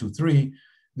on 1, 2, 3,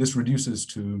 this reduces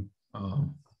to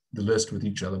the list with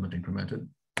each element incremented.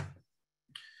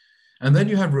 And then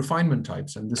you have refinement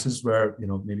types, and this is where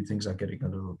maybe things are getting a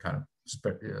little kind of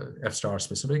FStar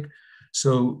specific.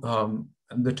 So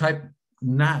the type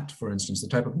nat, for instance, the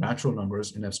type of natural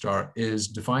numbers in FStar is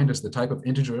defined as the type of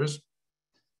integers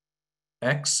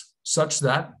x such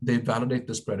that they validate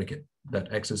this predicate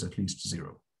that x is at least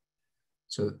 0.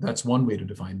 So that's one way to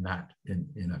define nat in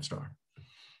FStar.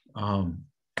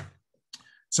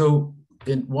 So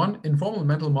in one informal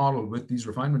mental model with these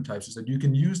refinement types is that you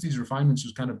can use these refinements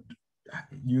to kind of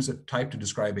use a type to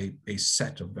describe a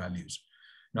set of values.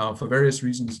 Now, for various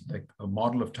reasons, like a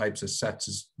model of types as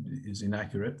sets is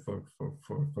inaccurate for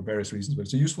various reasons, but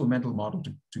it's a useful mental model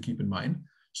to keep in mind.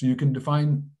 So you can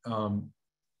define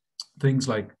things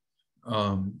like,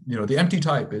 the empty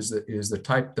type is the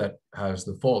type that has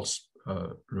the false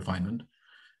refinement.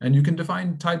 And you can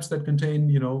define types that contain,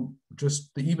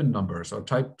 just the even numbers, or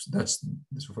types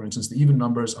so for instance, the even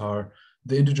numbers are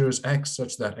the integers x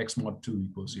such that x mod 2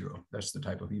 equals 0. That's the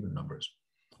type of even numbers.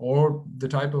 Or the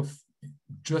type of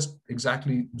just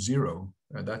exactly 0.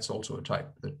 That's also a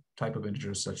type. The type of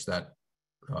integers such that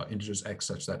integers x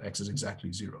such that x is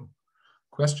exactly 0.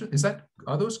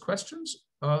 Are those questions?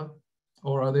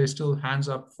 Or are they still hands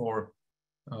up for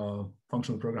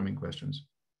functional programming questions?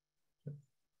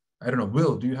 I don't know.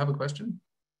 Will, do you have a question?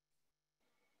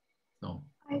 No.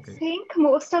 Okay. I think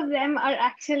most of them are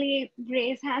actually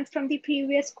raised hands from the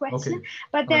previous question, okay.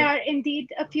 but there are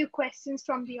indeed a few questions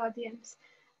from the audience.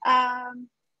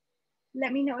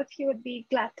 Let me know if you would be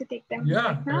glad to take them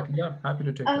right now. Yeah, happy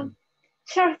to take them.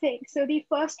 Sure thing. So the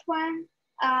first one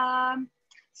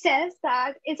says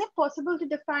that, is it possible to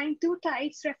define two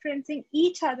types referencing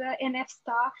each other in F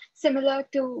star similar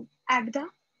to AGDA?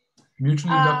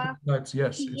 Mutually inductive types,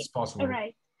 yes, it's possible.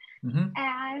 Right.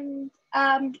 And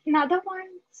another one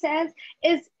says,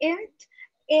 is int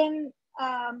in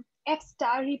F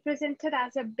star represented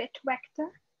as a bit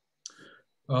vector?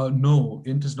 No,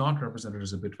 int is not represented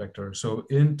as a bit vector. So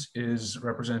int is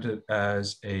represented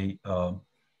as a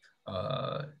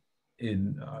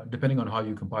depending on how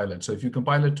you compile it. So if you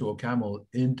compile it to OCaml,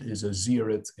 int is a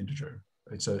zeroth integer.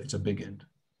 It's a big int.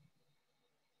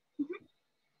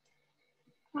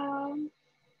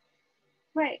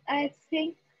 Right. I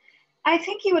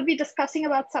think you would be discussing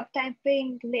about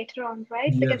subtyping later on,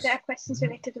 right? Yes. Because there are questions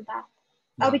related to that.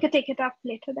 Yeah. We could take it up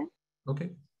later then.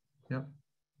 Okay. Yeah.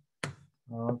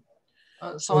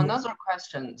 So another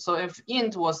question. So if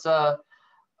int was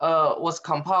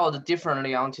compiled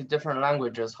differently onto different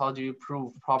languages, how do you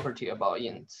prove property about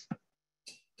int?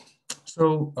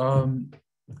 So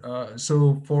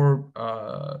for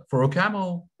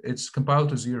OCaml, it's compiled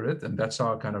to zeroth, and that's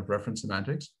our kind of reference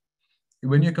semantics.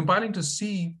 When you're compiling to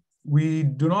C, we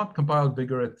do not compile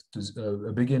big int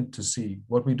to C.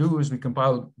 What we do is we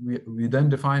then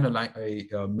define a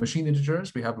machine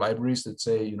integers. We have libraries that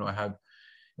say, I have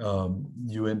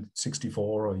uint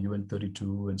 64 or uint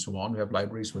 32 and so on. We have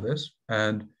libraries for this,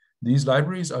 and these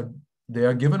libraries are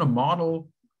given a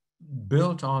model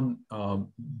built on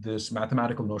this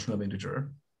mathematical notion of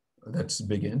integer that's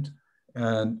big int,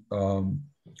 and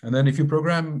then if you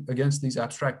program against these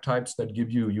abstract types that give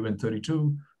you uint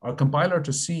 32, our compiler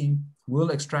to C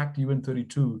will extract uint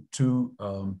 32 to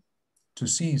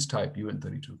C's type uint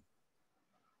 32.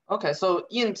 Okay, so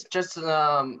int just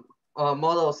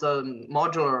models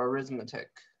modular arithmetic.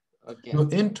 Again. No,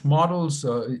 int models.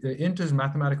 Int is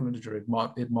mathematical integer. It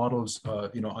models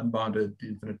unbounded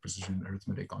infinite precision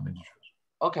arithmetic on integers.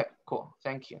 Okay, cool.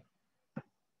 Thank you.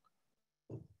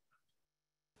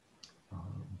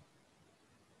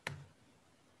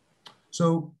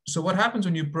 So what happens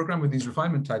when you program with these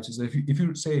refinement types is that if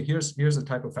you say here's a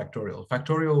type of factorial.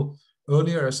 Factorial,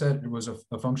 earlier I said it was a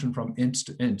function from ints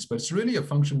to ints, but it's really a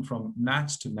function from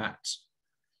nats to nats.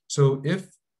 So if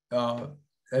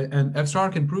and F star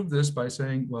can prove this by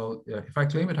saying, well, if I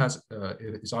claim it has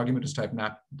its argument is type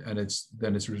nat and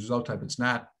then its result type is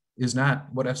nat,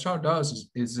 what F star does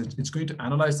is it's going to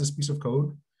analyze this piece of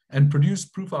code and produce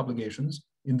proof obligations,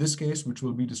 in this case, which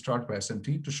will be discharged by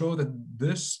SMT, to show that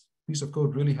this piece of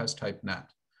code really has type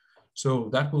nat. So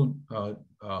that will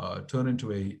turn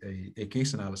into a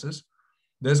case analysis.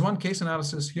 There's one case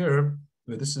analysis here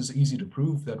where this is easy to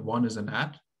prove that one is a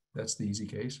nat. That's the easy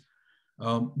case.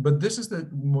 But this is the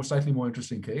slightly more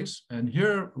interesting case. And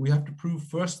here we have to prove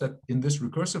first that in this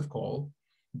recursive call,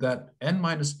 that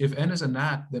if n is a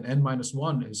nat, then n minus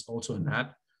 1 is also a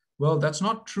nat. Well, that's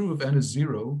not true if n is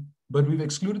 0, but we've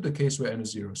excluded the case where n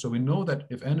is 0. So we know that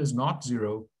if n is not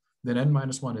 0, then n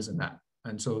minus 1 is a nat.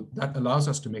 And so that allows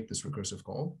us to make this recursive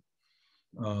call.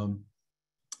 Having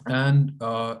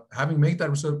made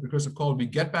that recursive call, we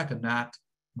get back a nat.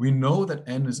 We know that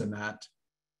n is a nat.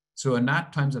 So a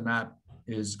nat times a nat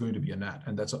is going to be a nat.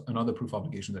 And that's another proof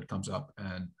obligation that comes up,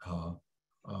 and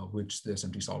which the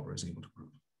SMT solver is able to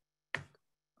prove.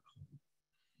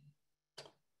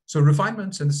 So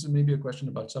refinements, and this is maybe a question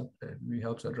about maybe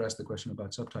helps address the question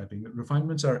about subtyping.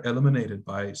 Refinements are eliminated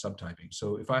by subtyping.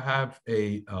 So if I have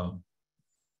if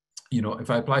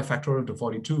I apply factorial to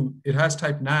 42, it has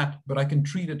type nat, but I can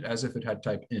treat it as if it had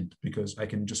type int because I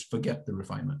can just forget the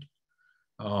refinement.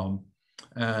 I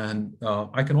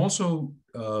can also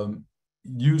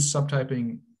use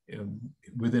subtyping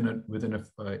within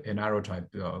an arrow type,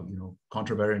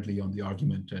 contravariantly on the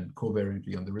argument and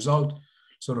covariantly on the result,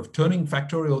 sort of turning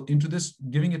factorial into this,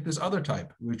 giving it this other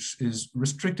type, which is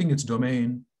restricting its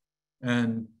domain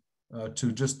and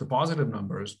to just the positive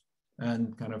numbers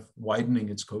and kind of widening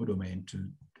its codomain to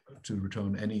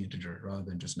return any integer rather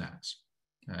than just nats.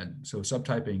 And so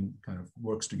subtyping kind of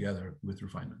works together with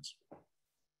refinements.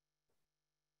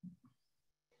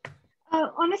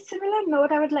 On a similar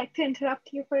note, I would like to interrupt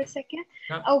you for a second.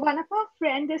 Yeah. One of our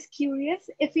friends is curious,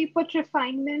 if we put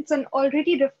refinements on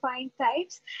already refined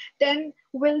types, then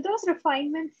will those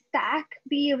refinement stack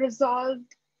be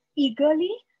resolved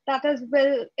eagerly? That is,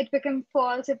 will it become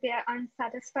false if they are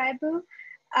unsatisfiable?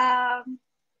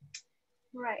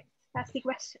 Right, that's the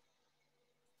question.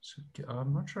 So,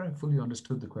 I'm not sure I fully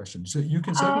understood the question. So you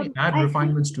can certainly add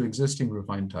refinements to existing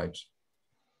refined types.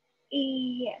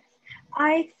 Yes,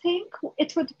 I think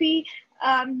it would be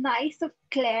nice of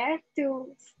Claire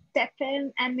to step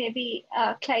in and maybe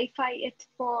clarify it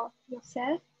for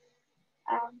yourself.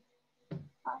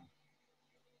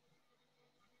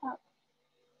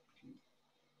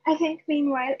 I think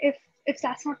meanwhile, if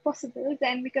that's not possible,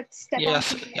 then we could step on.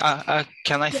 Yes,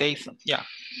 can I say something? Yeah.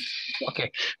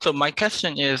 Okay, so my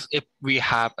question is, if we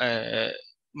have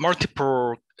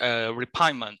multiple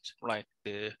refinement, like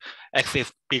the x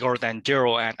is bigger than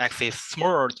 0 and x is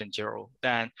smaller than 0,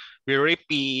 then will it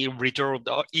be resolved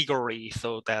eagerly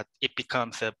so that it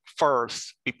becomes a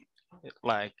first,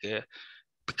 like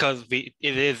because it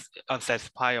is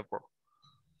unsatisfiable?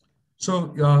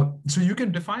 So, so you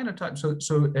can define a type. So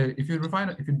if you define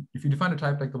a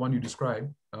type like the one you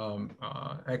described,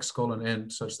 x colon n,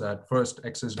 such that first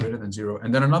x is greater than 0,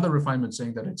 and then another refinement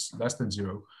saying that it's less than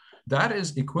 0, that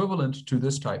is equivalent to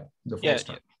this type, the false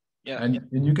type. Yeah. And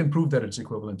you can prove that it's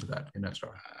equivalent to that in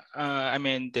F-star. I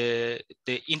mean, the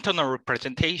internal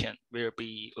representation will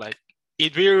be like,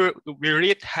 will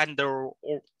it handle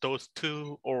all those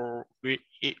two, or will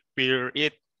it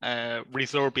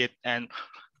resolve it and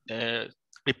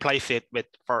replace it with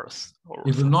false?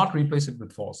 It will not replace it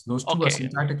with false. Those two are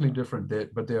syntactically different,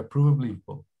 but they are provably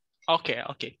equal. Okay,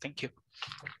 thank you.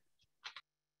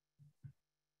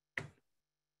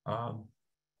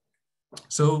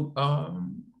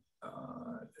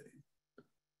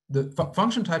 The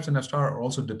function types in F-star are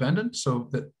also dependent. So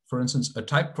that, for instance, a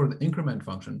type for the increment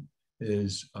function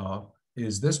is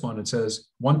this one. It says,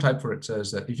 one type for it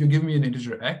says that if you give me an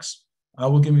integer x, I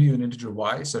will give you an integer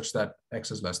y such that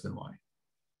x is less than y.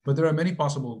 But there are many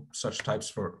possible such types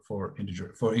for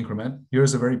increment.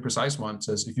 Here's a very precise one. It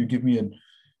says, if you give me an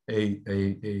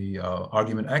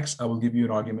argument x, I will give you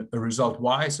a result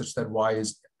y such that y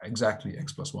is exactly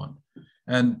x plus 1.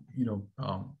 And you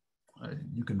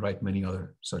can write many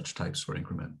other such types for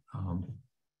increment.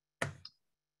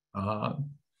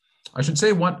 I should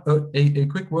say a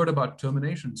quick word about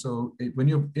termination. So when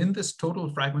you're in this total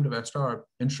fragment of F-star,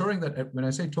 ensuring that when I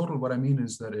say total, what I mean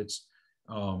is that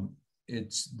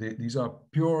these are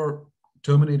pure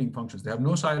terminating functions. They have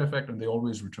no side effect and they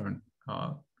always return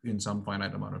in some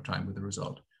finite amount of time with the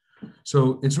result.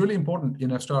 So it's really important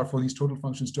in F-star for these total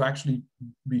functions to actually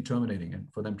be terminating and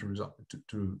for them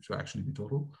to actually be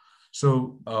total.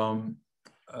 So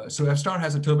so F-star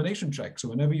has a termination check. So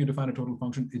whenever you define a total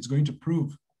function, it's going to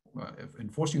prove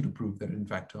and force you to prove that it in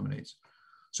fact terminates.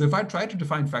 So if I try to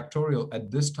define factorial at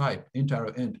this type, int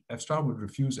arrow int, F-star would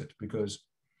refuse it because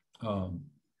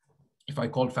if I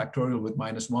called factorial with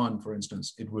 -1, for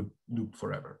instance, it would loop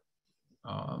forever.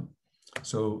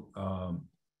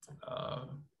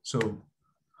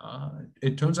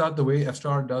 It turns out the way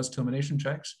F-star does termination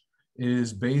checks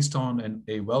is based on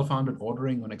a well-founded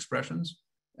ordering on expressions.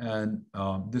 And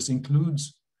this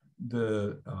includes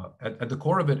at the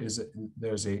core of it is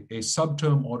there's a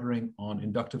subterm ordering on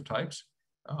inductive types.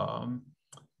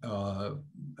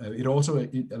 It also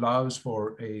allows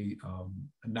for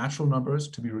natural numbers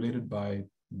to be related by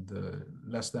the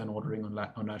less than ordering on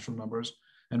natural numbers.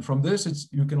 And from this,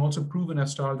 you can also prove in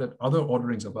F-star that other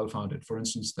orderings are well-founded. For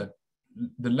instance, that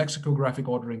the lexicographic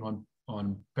ordering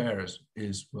on pairs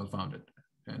is well-founded.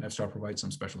 And F-star provides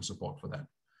some special support for that.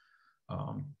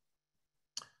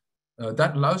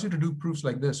 That allows you to do proofs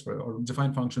like this or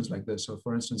define functions like this. So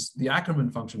for instance, the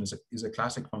Ackermann function is a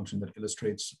classic function that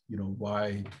illustrates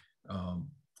why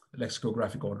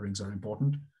lexicographic orderings are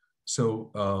important.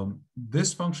 So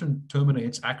this function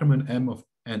terminates, Ackermann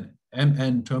and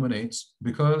mn terminates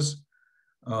because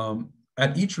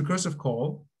at each recursive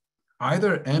call,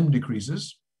 either m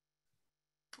decreases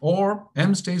or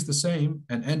m stays the same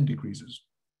and n decreases.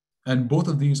 And both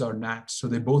of these are nats, so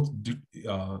they both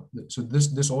so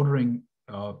this ordering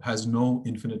has no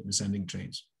infinite descending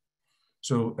chains.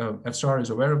 So F-star is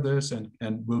aware of this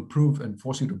and will prove and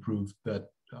force you to prove that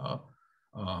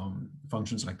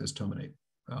functions like this terminate.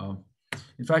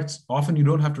 In fact, often you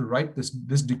don't have to write this.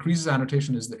 This decreases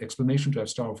annotation is the explanation to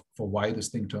F-star for why this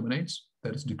thing terminates.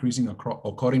 that is decreasing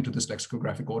according to this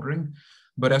lexicographic ordering.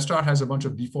 But F star has a bunch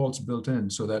of defaults built in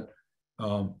so that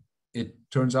it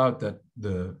turns out that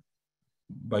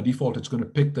by default, it's going to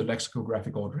pick the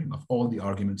lexicographic ordering of all the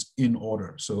arguments in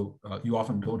order. So you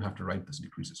often don't have to write this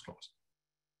decreases clause.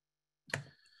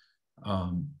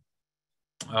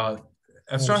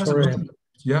 F star has a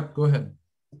yeah, go ahead.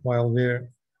 While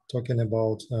we're talking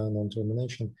about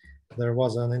non-termination, there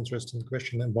was an interesting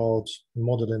question about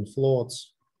modeling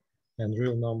floats and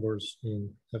real numbers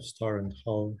in F star and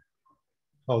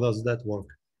how does that work?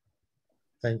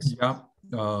 Thanks. Yeah,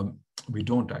 we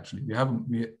don't actually.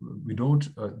 We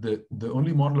don't. The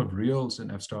only model of reals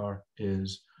in F star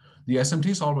is the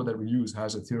SMT solver that we use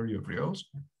has a theory of reals,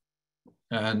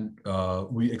 and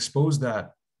we expose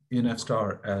that in F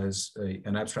star as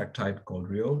an abstract type called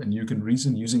real, and you can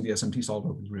reason using the SMT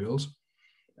solver with reals,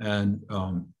 and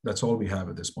that's all we have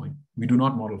at this point. We do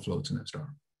not model floats in F star.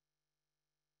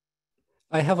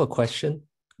 I have a question.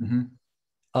 Mm-hmm.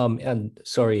 And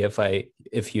sorry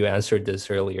if you answered this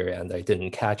earlier and I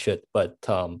didn't catch it, but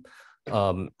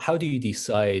how do you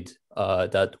decide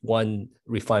that one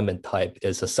refinement type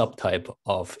is a subtype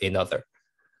of another?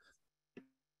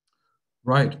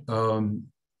 Right.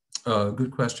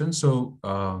 Good question. So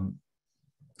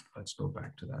let's go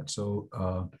back to that. So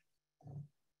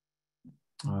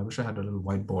I wish I had a little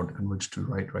whiteboard on which to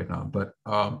write right now, but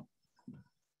or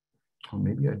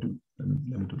maybe I do. Let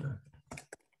me do that.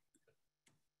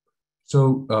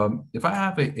 So if I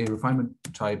have a refinement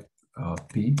type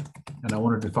P, and I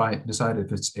want to decide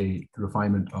if it's a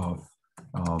refinement of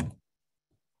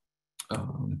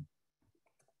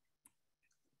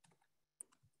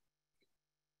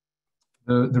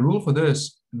the rule for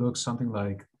this looks something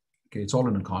like, okay, it's all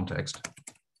in a context.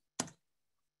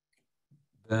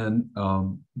 Then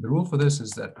the rule for this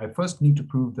is that I first need to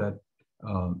prove that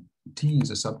T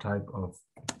is a subtype of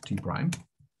T prime,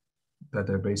 that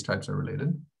their base types are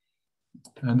related.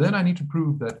 And then I need to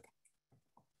prove that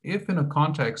if in a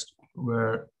context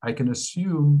where I can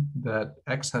assume that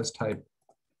X has type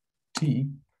T,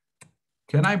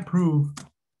 can I prove,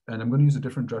 and I'm going to use a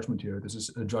different judgment here. This is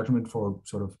a judgment for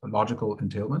sort of a logical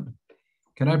entailment.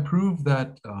 Can I prove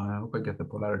that, I hope I get the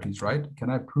polarities right. Can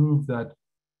I prove that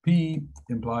P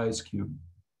implies Q?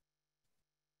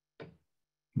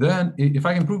 Then if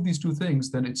I can prove these two things,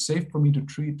 then it's safe for me to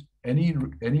treat any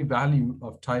value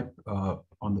of type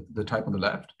on the type on the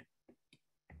left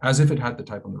as if it had the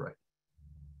type on the right.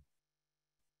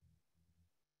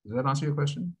 Does that answer your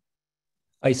question?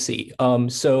 I see. But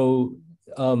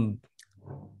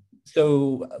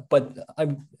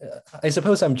I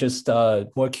suppose I'm just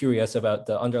more curious about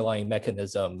the underlying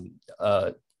mechanism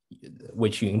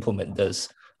which you implement this.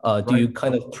 Do you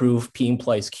kind of prove P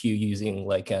implies Q using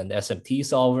like an SMT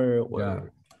solver?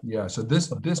 Or? Yeah. So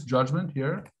this judgment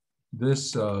here,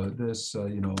 this judgment,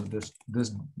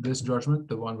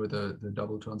 the one with the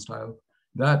double turnstile,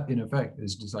 that in effect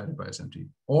is decided by SMT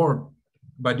or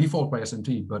by default by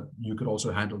SMT, but you could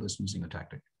also handle this using a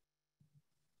tactic.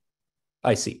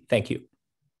 I see. Thank you.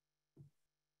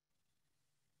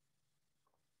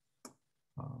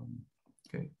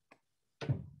 Okay.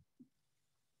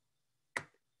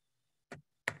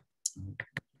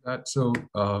 So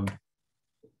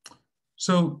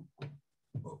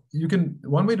you can,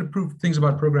 one way to prove things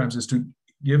about programs is to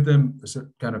give them a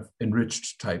certain kind of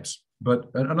enriched types.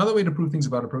 But another way to prove things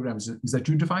about a program is that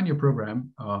you define your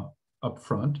program up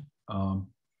front,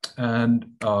 and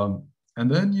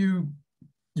then you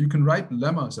can write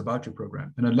lemmas about your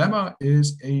program. And a lemma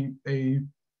is a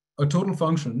total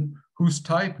function whose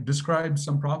type describes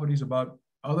some properties about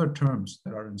other terms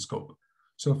that are in scope.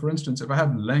 So for instance, if I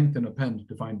have length and append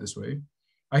defined this way,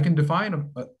 I can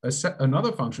define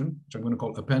another function, which I'm going to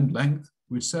call append length,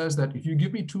 which says that if you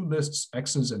give me two lists,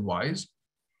 X's and Y's,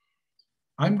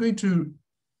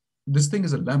 this thing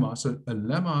is a lemma. So a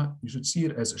lemma, you should see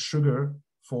it as a sugar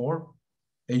for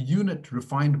a unit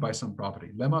refined by some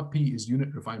property. Lemma P is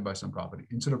unit refined by some property.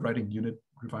 Instead of writing unit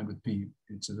refined with P,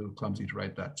 it's a little clumsy to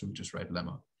write that, so we just write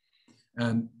lemma.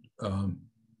 And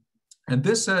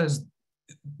this says,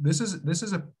 this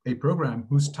is a program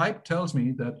whose type tells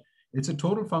me that it's a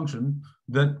total function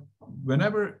that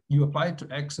whenever you apply it to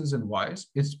X's and Y's,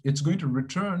 it's going to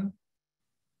return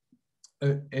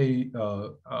in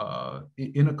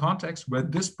a context where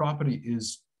this property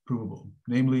is provable,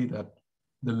 namely that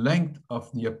the length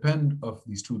of the append of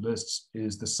these two lists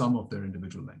is the sum of their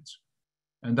individual lengths.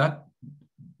 And that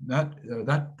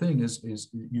thing is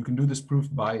you can do this proof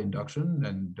by induction,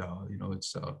 and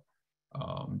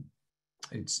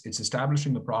it's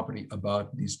establishing a property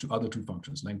about these other two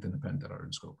functions, length and append, that are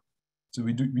in scope. So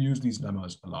we use these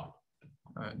lemmas a lot.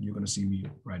 You're going to see me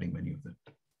writing many of them.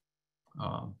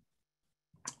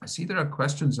 I see there are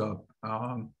questions up.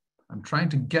 I'm trying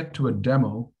to get to a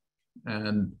demo,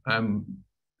 and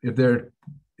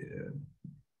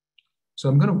so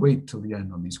I'm going to wait till the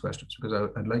end on these questions because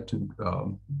I'd like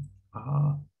to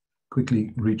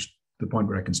quickly reach the point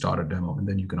where I can start a demo, and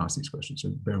then you can ask these questions. So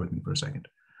bear with me for a second.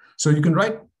 So you can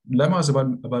write lemmas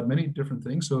about many different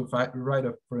things. So if I write,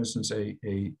 for instance, a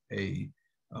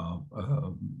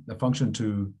function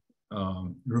to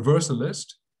reverse a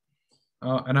list,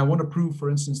 and I want to prove,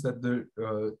 for instance, that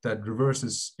that reverse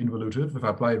is involutive. If I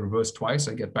apply reverse twice,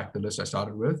 I get back the list I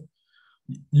started with.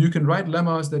 You can write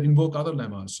lemmas that invoke other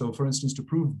lemmas. So for instance, to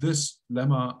prove this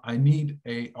lemma, I need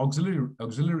a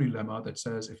auxiliary lemma that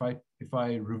says if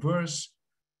I reverse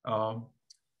a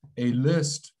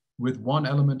list with one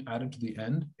element added to the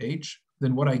end, h,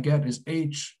 then what I get is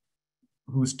h,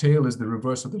 whose tail is the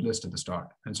reverse of the list at the start.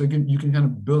 And so you can kind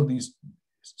of build these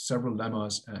several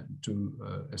lemmas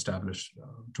to establish,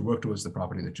 to work towards the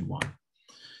property that you want.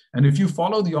 And if you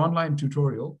follow the online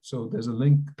tutorial, so there's a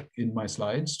link in my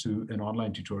slides to an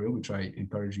online tutorial, which I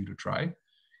encourage you to try.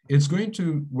 It's going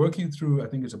to work you through, I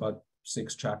think it's about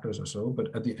 6 chapters or so, but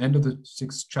at the end of the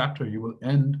 6th chapter, you will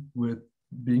end with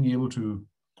being able to,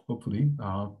 hopefully,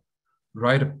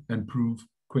 write and prove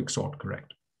quicksort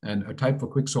correct. And a type for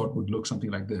quicksort would look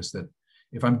something like this, that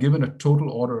if I'm given a total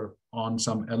order on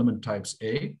some element types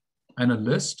A and a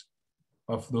list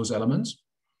of those elements,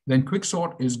 then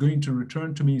quicksort is going to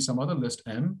return to me some other list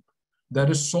M that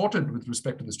is sorted with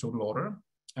respect to this total order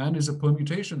and is a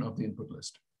permutation of the input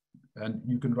list. And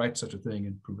you can write such a thing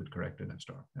and prove it correct in F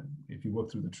star. And if you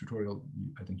work through the tutorial,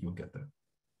 I think you'll get there.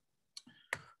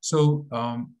 So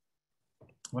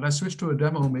when I switch to a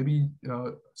demo, maybe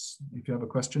if you have a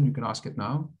question, you can ask it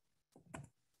now.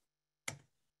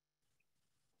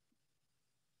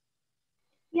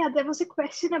 Yeah, there was a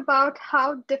question about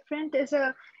how different is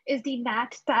the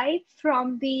NAT type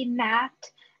from the NAT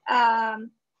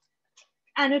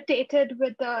annotated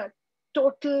with the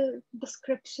total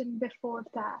description before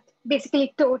that.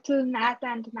 Basically, total NAT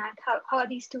and NAT. How are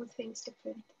these two things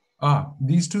different?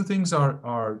 These two things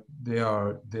are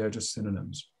just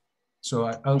synonyms. So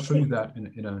I'll show you that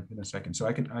in a second. So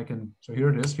so here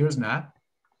it is. Here's NAT.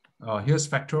 Here's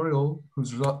factorial,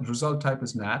 whose result type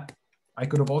is NAT. I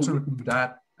could have also written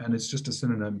that, and it's just a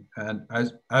synonym. And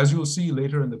as you'll see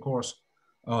later in the course,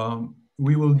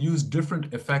 we will use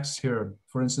different effects here.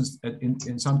 For instance,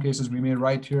 in some cases, we may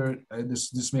write here,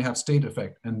 this may have state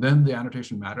effect, and then the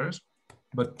annotation matters.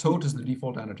 But tote is the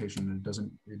default annotation, and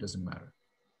it doesn't matter.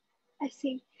 I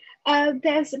see.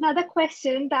 There's another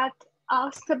question that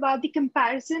asks about the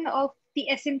comparison of the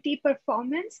SMT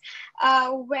performance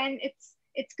when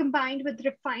it's combined with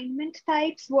refinement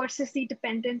types versus the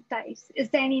dependent types. Is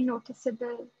there any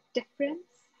noticeable difference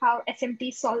how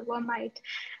SMT solver might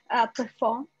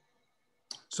perform?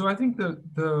 So I think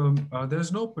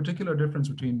there's no particular difference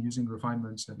between using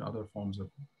refinements and other forms of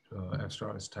F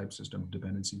star as type system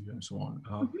dependency and so on.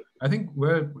 I think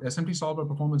where SMT solver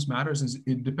performance matters is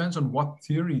it depends on what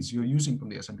theories you're using from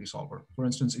the SMT solver. For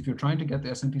instance, if you're trying to get the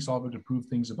SMT solver to prove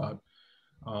things about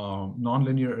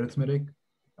nonlinear arithmetic,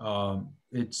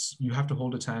 you have to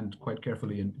hold its hand quite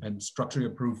carefully and structure your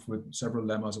proof with several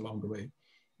lemmas along the way.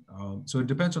 So it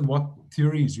depends on what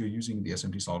theories you're using in the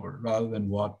SMT solver rather than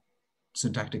what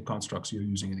syntactic constructs you're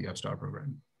using in the F star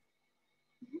program.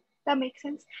 That makes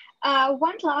sense.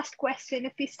 One last question,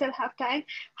 if we still have time.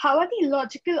 How are the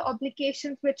logical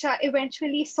obligations which are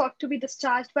eventually sought to be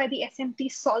discharged by the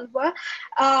SMT solver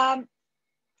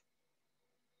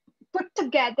put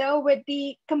together with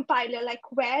the compiler? Like,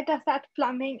 where does that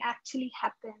plumbing actually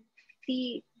happen?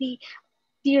 The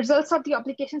results of the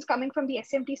obligations coming from the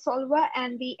SMT solver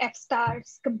and the F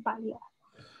star's compiler.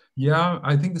 Yeah,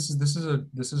 I think this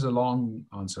is a long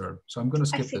answer, so I'm going to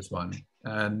skip this one,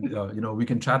 and we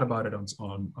can chat about it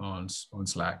on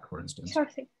Slack, for instance. Sure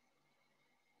thing.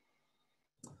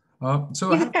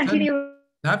 So I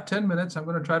have 10 minutes. I'm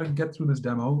going to try to get through this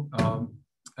demo,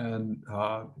 and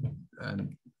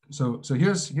so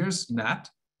here's NAT.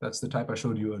 That's the type I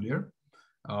showed you earlier.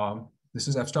 This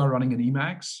is F star running an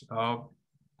Emacs.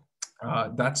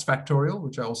 That's factorial,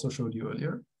 which I also showed you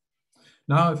earlier.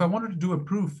 Now, if I wanted to do a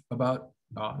proof about,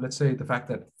 let's say, the fact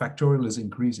that factorial is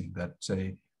increasing, that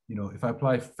say, if I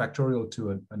apply factorial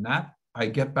to a NAT, I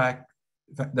get back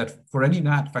that for any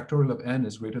NAT, factorial of n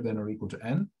is greater than or equal to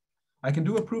n. I can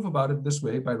do a proof about it this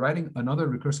way by writing another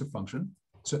recursive function.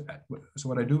 So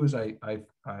what I do is I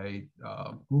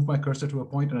move my cursor to a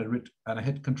point and I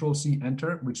hit Control-C,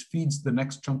 Enter, which feeds the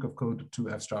next chunk of code to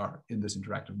F star in this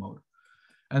interactive mode.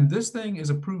 And this thing is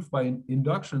a proof by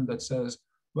induction that says,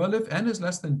 Well, if n is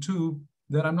less than 2,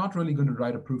 then I'm not really going to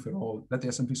write a proof at all. Let the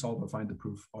SMT solver find the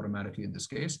proof automatically in this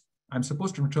case. I'm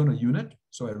supposed to return a unit,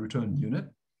 so I return unit.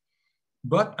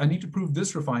 But I need to prove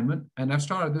this refinement, and F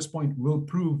star at this point will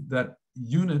prove that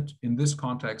unit in this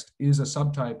context is a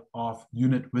subtype of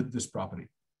unit with this property.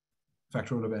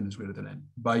 Factorial of n is greater than n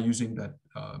by using that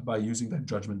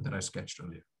judgment that I sketched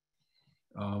earlier.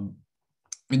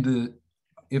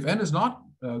 If n is not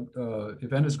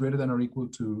if n is greater than or equal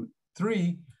to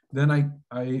 3, then I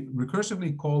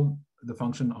recursively call the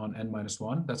function on n minus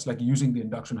 1. That's like using the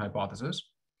induction hypothesis.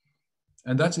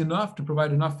 And that's enough to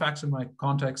provide enough facts in my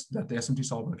context that the SMT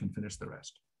solver can finish the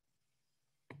rest.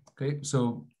 Okay,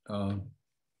 so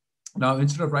now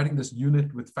instead of writing this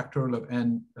unit with factorial of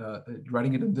n,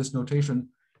 writing it in this notation,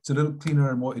 it's a little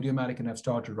cleaner and more idiomatic in F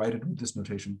star to write it with this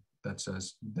notation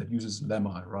that uses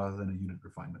lemma rather than a unit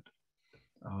refinement.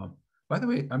 By the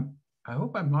way, I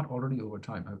hope I'm not already over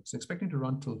time. I was expecting to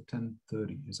run till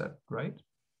 10:30. Is that right?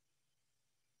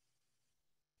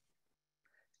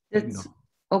 That's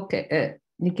okay.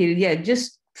 Nikhil, yeah,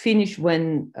 just finish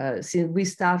when, since we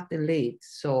started late,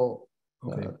 so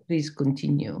okay. Please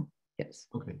continue. Yes.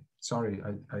 Okay. Sorry,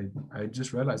 I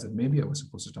just realized that maybe I was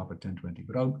supposed to stop at 10:20,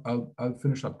 but I'll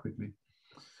finish up quickly.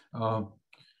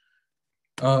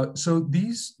 So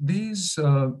this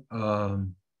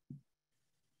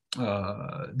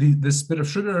bit of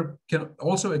sugar can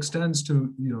also extends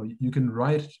to, you can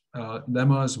write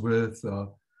lemmas with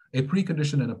a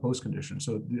precondition and a postcondition.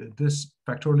 So this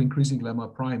factorial increasing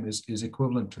lemma prime is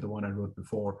equivalent to the one I wrote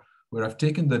before, where I've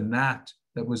taken the nat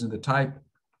that was in the type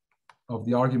of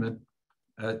the argument.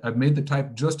 I've made the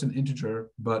type just an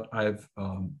integer, but I've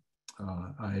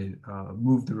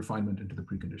moved the refinement into the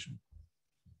precondition.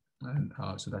 And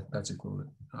so that's equivalent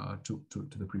to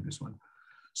the previous one.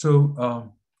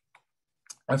 So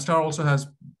F star also has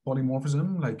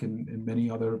polymorphism, like in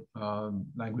many other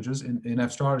languages. In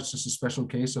F star, it's just a special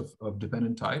case of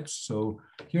dependent types. So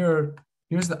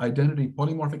here's the identity,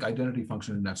 polymorphic identity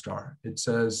function in F star. It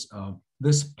says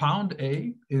this pound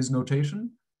a is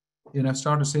notation in F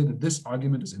star to say that this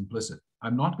argument is implicit.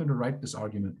 I'm not going to write this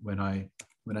argument when I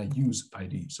use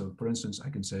ID. So for instance, I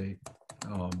can say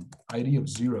ID of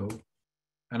 0,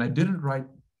 and I didn't write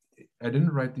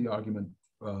the argument.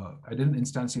 I didn't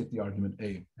instantiate the argument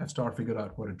A. F star figured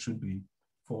out what it should be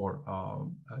for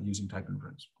using type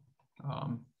inference.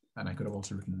 And I could have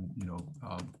also written,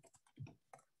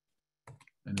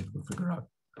 and it will figure out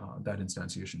that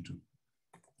instantiation too.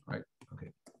 Right?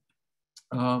 Okay.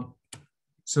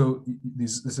 So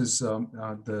this is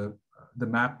the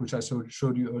map which I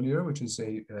showed you earlier, which is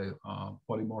a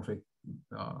polymorphic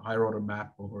higher order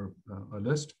map over a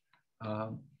list.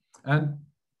 And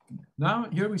now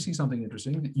here we see something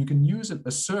interesting. You can use an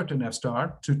assert in F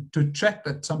star to check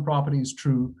that some property is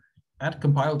true at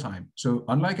compile time. So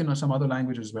unlike in some other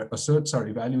languages where asserts are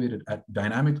evaluated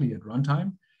dynamically at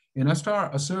runtime, in F star,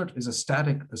 assert is a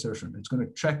static assertion. It's going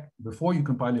to check before you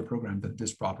compile your program that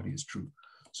this property is true.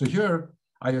 So here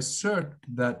I assert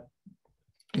that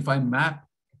if I map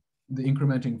the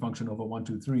incrementing function over 1,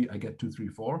 2, 3, I get 2, 3,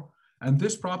 4. And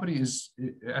this property is,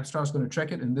 F star is going to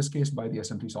check it, in this case by the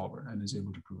SMT solver, and is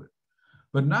able to prove it.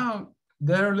 But now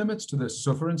there are limits to this.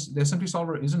 So for instance, the SMT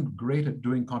solver isn't great at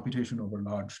doing computation over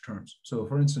large terms. So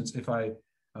for instance, if I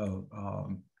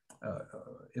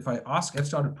ask F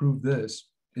star to prove this,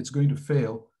 it's going to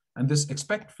fail. And this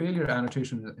expect failure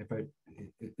annotation,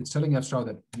 it's telling F star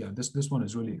that, yeah, this one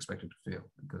is really expected to fail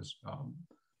because,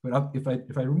 but if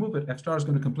I remove it, F star is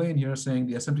going to complain here saying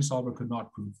the SMT solver could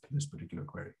not prove this particular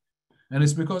query. And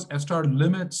it's because F star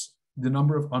limits the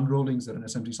number of unrollings that the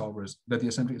SMT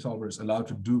solver is allowed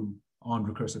to do on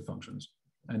recursive functions.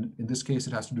 And in this case,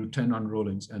 it has to do 10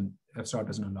 unrollings, and F star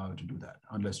doesn't allow it to do that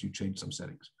unless you change some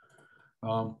settings.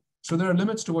 So there are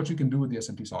limits to what you can do with the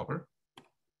SMT solver.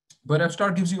 But F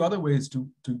star gives you other ways to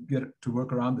get to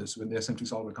work around this when the SMT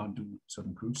solver can't do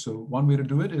certain proofs. So one way to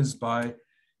do it is by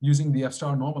using the F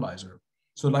star normalizer.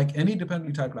 So like any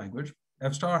dependently typed language,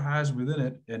 F star has within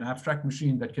it an abstract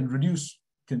machine that can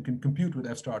compute with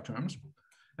F star terms.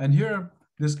 And here,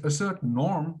 this assert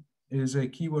norm is a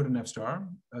keyword in F star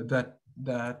that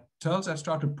tells F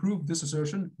star to prove this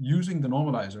assertion using the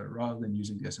normalizer rather than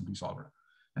using the SMT solver.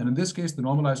 And in this case, the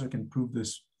normalizer can prove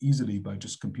this easily by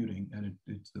just computing, and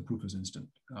the proof is instant.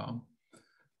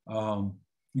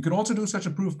 You can also do such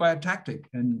a proof by a tactic.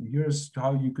 And here's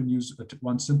how you can use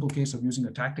one simple case of using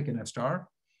a tactic in F star.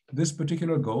 This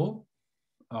particular goal,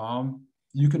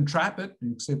 you can trap it.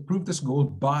 You can say, prove this goal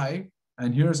by,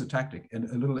 and here's a tactic and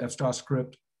a little F star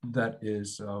script that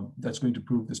is that's going to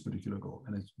prove this particular goal.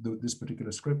 And this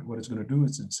particular script, what it's going to do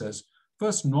is it says,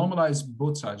 first normalize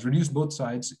both sides, reduce both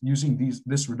sides using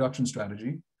this reduction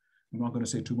strategy. I'm not going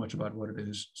to say too much about what it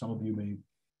is. Some of you may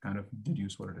kind of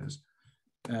deduce what it is.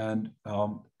 And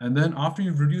then after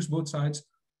you've reduced both sides,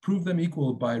 prove them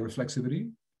equal by reflexivity,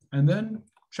 and then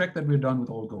check that we're done with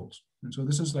all goals. And so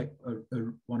this is like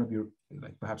one of your,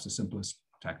 like perhaps the simplest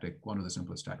tactic, one of the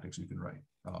simplest tactics you can write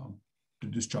to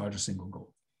discharge a single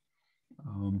goal.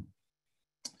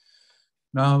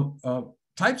 Now,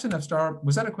 types in F star,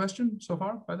 was that a question so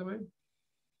far, by the way?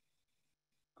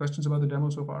 Questions about the demo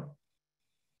so far?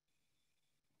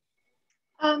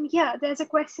 Yeah, there's a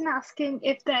question asking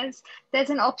if there's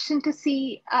an option to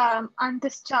see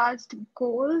undischarged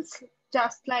goals,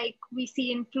 just like we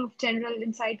see in proof general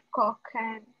inside COC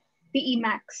and the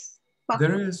Emacs.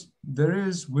 There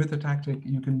is with a tactic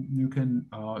you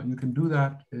can do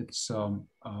that. It's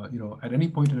at any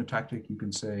point in a tactic you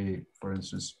can say, for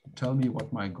instance, tell me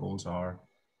what my goals are.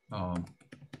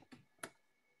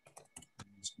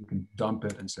 You can dump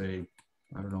it and say,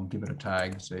 I don't know, give it a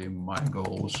tag, say my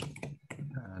goals,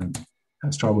 and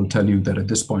Star will tell you that at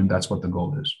this point that's what the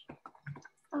goal is.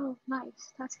 Oh,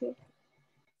 nice, that's good.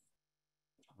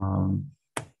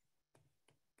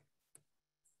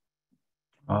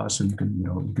 So you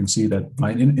can see that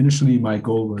initially my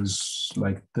goal was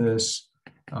like this,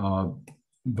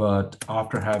 but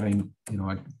after having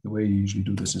the way you usually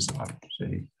do this is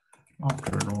say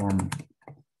after norm.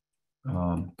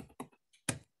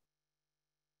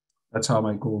 That's how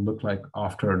my goal looked like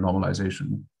after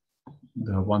normalization.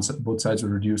 Once both sides were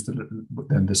reduced,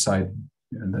 then this side,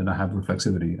 and then I have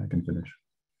reflexivity. I can finish.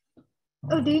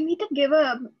 Oh, do you need to give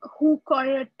a hook or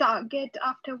a target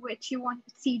after which you want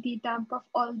to see the dump of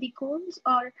all the goals,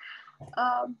 or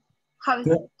how is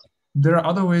it? There are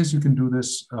other ways you can do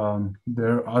this.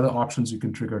 There are other options you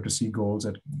can trigger to see goals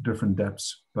at different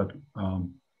depths, but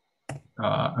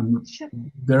Sure.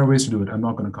 There are ways to do it. I'm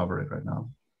not going to cover it right now.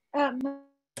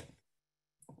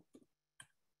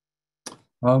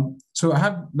 So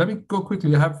let me go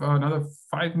quickly. I have another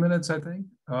 5 minutes, I think,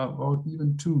 or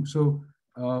even 2.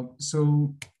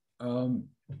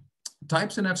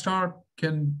 Types in F star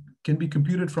can be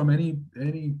computed from any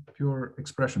pure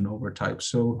expression over types.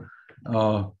 So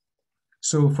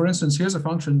for instance, here's a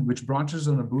function which branches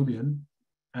on a Boolean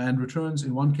and returns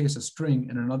in one case a string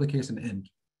and in another case an int.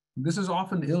 This is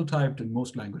often ill-typed in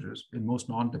most languages, in most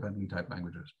non-dependently typed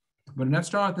languages. But in F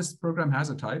star, this program has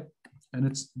a type, and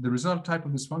the result type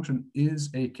of this function is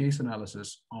a case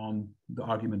analysis on the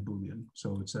argument Boolean.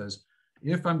 So it says,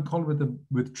 if I'm called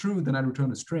with true, then I return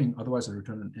a string, otherwise I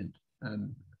return an int.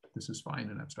 And this is fine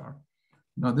in F star.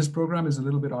 Now this program is a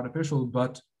little bit artificial,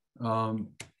 but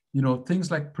things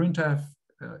like printf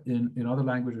in other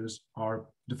languages are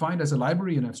defined as a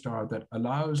library in F star that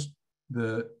allows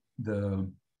the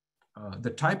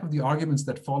type of the arguments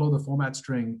that follow the format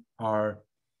string are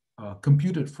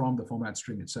computed from the format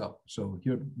string itself. So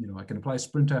here, I can apply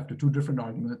sprintf to two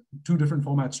different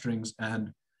format strings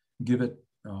and give it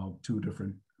 2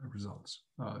 different results,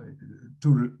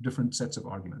 2 different sets of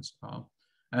arguments.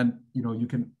 And you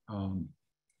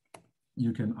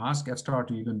can ask F star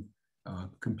to even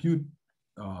compute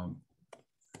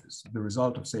the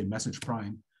result of, say, message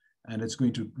prime, and it's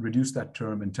going to reduce that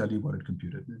term and tell you what it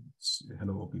computed. It's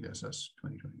hello OPLSS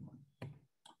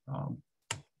 2021.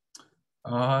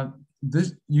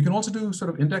 You can also do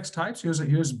sort of index types.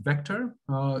 Here's vector.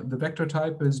 The vector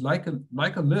type is like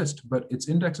a list, but its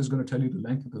index is going to tell you the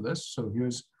length of the list. So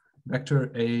here's vector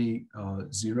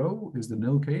A0 is the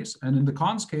nil case, and in the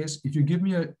cons case, if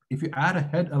you add a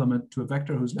head element to a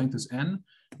vector whose length is n,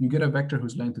 you get a vector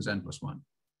whose length is n+1.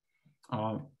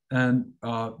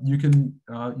 You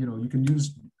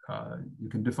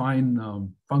can define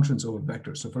functions over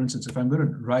vectors. So for instance, if I'm going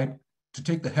to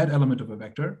take the head element of a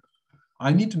vector,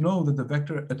 I need to know that the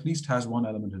vector at least has 1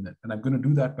 element in it. And I'm going to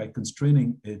do that by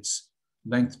constraining its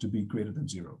length to be greater than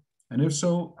 0. And if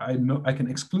so, I can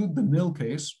exclude the nil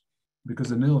case because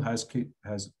the nil has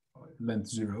length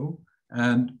 0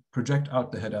 and project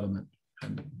out the head element.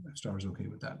 And F star is okay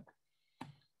with that.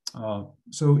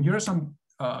 So here are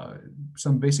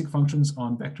some basic functions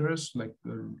on vectors, like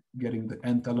getting the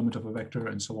nth element of a vector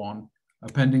and so on.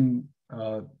 Appending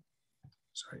 2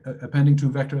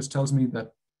 vectors tells me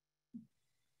that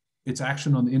its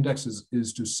action on the indexes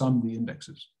is to sum the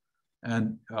indexes,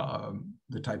 and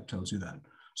the type tells you that.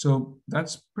 So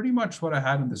that's pretty much what I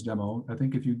had in this demo. I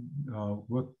think if you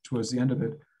work towards the end of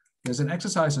it, there's an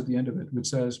exercise at the end of it which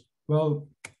says, well,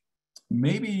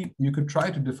 maybe you could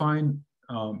try to define,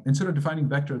 instead of defining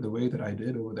vector the way that I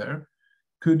did over there,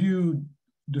 could you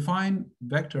define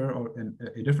vector, or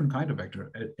a different kind of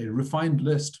vector, a refined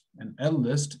list, an L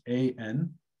list,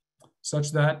 AN,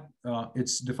 such that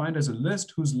it's defined as a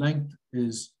list whose length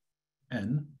is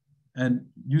n. And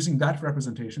using that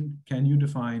representation, can you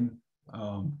define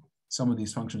some of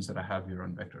these functions that I have here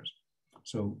on vectors?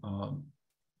 So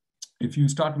if you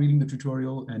start reading the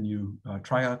tutorial and you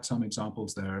try out some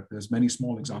examples there, there's many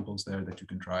small examples there that you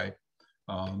can try.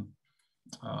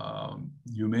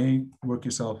 You may work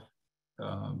yourself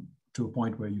to a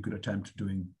point where you could attempt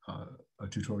doing a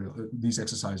tutorial, these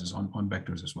exercises on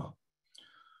vectors as well.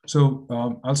 So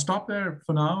I'll stop there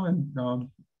for now, and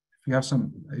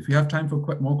if you have time for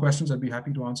more questions, I'd be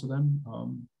happy to answer them.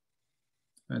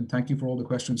 And thank you for all the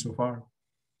questions so far.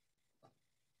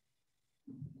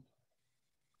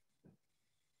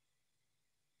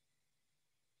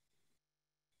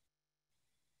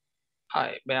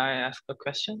 Hi, may I ask a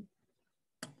question?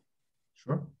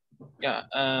 Sure. Yeah.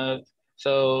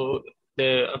 So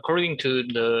according to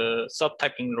the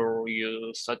subtyping rule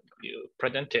you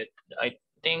presented, I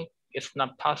think it's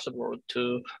not possible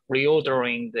to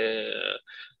reordering the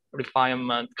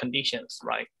refinement conditions,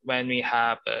 right? When we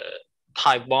have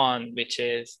type 1, which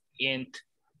is int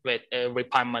with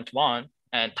refinement 1,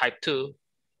 and type 2,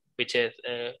 which is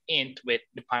int with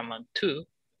refinement 2,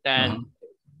 then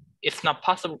it's not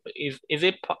possible. Is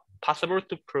it possible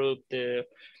to prove the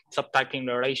subtyping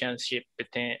relationship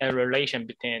between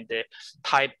the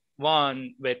type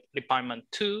 1 with refinement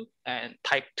 2 and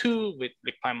type 2 with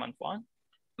refinement 1,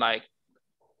 like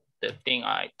the thing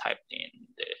I typed in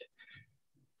the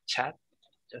chat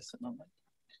just a moment,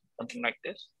 something like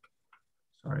this?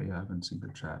 Sorry, I haven't seen the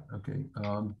chat. Okay.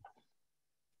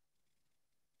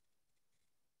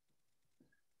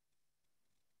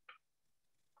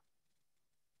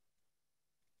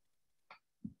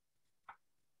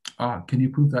 Can you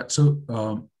prove that? So,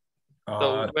 so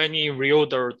when you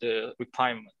reorder the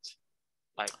requirements,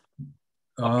 like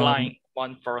applying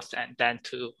 1 first and then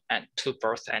 2, and 2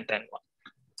 first and then 1.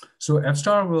 So F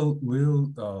star will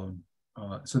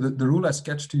so the rule I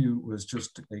sketched to you was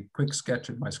just a quick sketch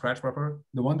of my scratch buffer.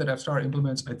 The one that F star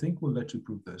implements, I think, will let you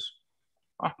prove this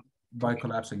by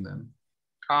collapsing them.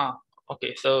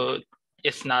 Okay. So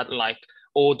it's not like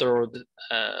ordered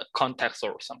context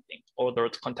or something,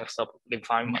 ordered context of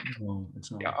refinement. No,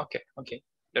 it's not. Yeah. Okay.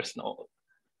 There's no.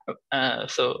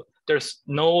 So there's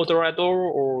no order at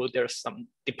all, or there's some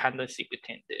dependency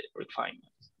between the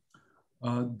refinements.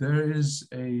 There is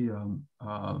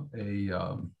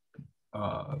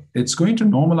it's going to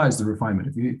normalize the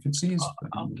refinement. If it sees,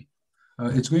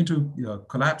 it's going to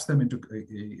collapse them into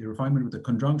a refinement with a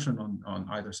conjunction on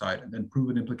either side, and then prove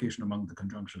an implication among the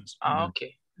conjunctions.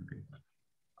 Okay.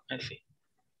 I see.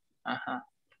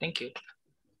 Thank you.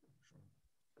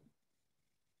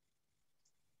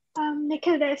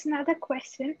 Nikhil, there's another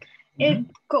question. It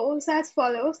goes as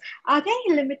follows. Are there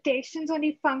any limitations on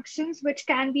the functions which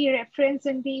can be referenced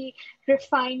in the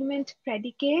refinement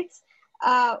predicates?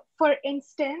 For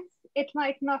instance, it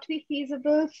might not be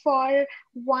feasible for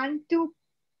one to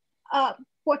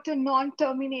put a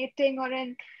non-terminating or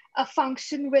a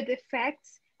function with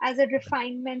effects as a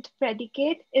refinement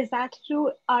predicate. Is that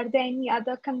true? Are there any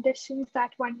other conditions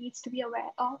that one needs to be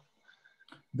aware of?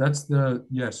 That's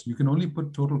yes. You can only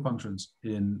put total functions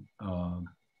in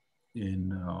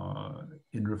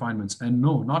refinements, and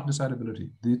no, not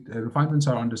decidability. The refinements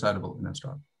are undecidable in F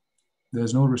star.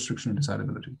 There's no restriction in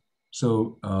decidability.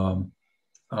 So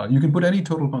you can put any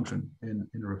total function in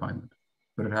a refinement,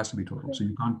 but it has to be total. So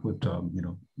you can't put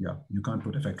you can't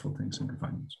put effectful things in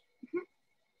refinements.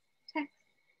 Okay.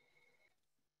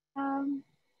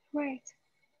 Right.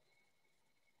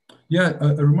 Yeah,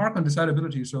 a remark on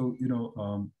decidability. So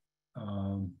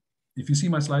if you see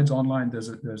my slides online, there's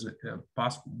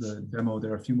past the demo.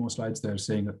 There are a few more slides there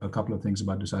saying a couple of things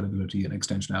about decidability and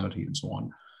extensionality and so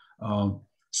on.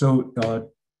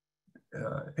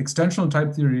 Extensional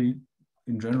type theory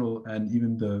in general, and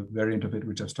even the variant of it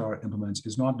which F star implements,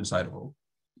 is not decidable,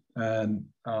 and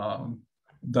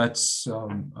that's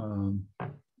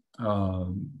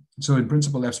so in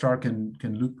principle F star can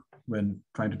loop when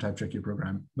trying to type check your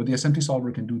program, but the SMT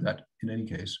solver can do that in any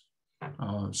case.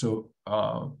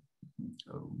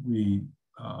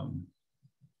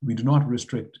 We do not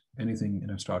restrict anything in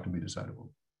F star to be decidable.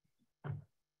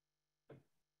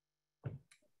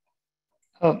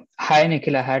 Hi,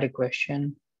 Nikhil. I had a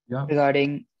question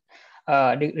regarding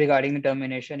the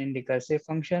termination in recursive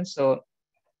functions. So,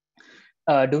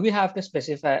 do we have to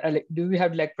specify? Do we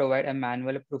have to provide a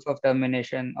manual proof of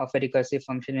termination of a recursive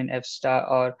function in F star,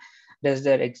 or does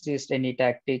there exist any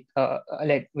tactic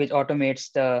which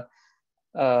automates the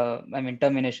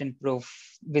termination proof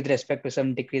with respect to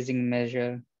some decreasing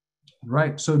measure?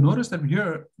 Right. So notice that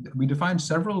here we define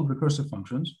several recursive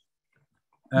functions,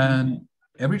 and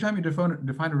every time you define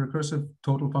a recursive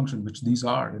total function, which these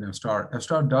are in F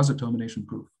star does a termination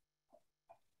proof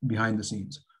behind the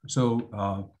scenes.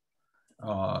 So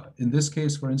in this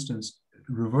case, for instance,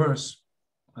 reverse,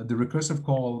 the recursive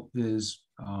call is,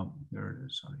 there it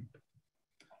is, sorry.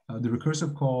 The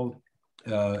recursive call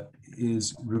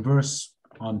is reverse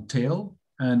on tail,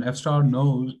 and F star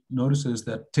notices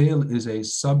that tail is a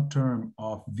subterm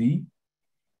of V,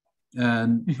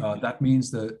 and that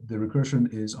means that the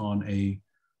recursion is on a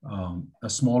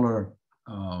smaller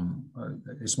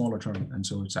term, and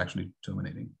so it's actually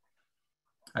terminating.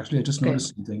 Actually, I just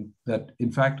noticed something, that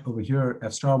in fact over here,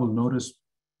 F star will notice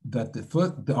that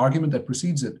the argument that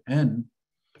precedes it, n,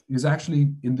 is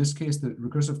actually, in this case, the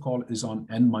recursive call is on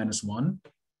n-1.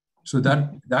 So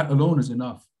that alone is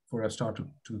enough for F star to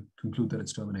conclude that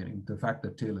it's terminating. The fact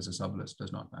that tail is a sublist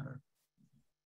does not matter.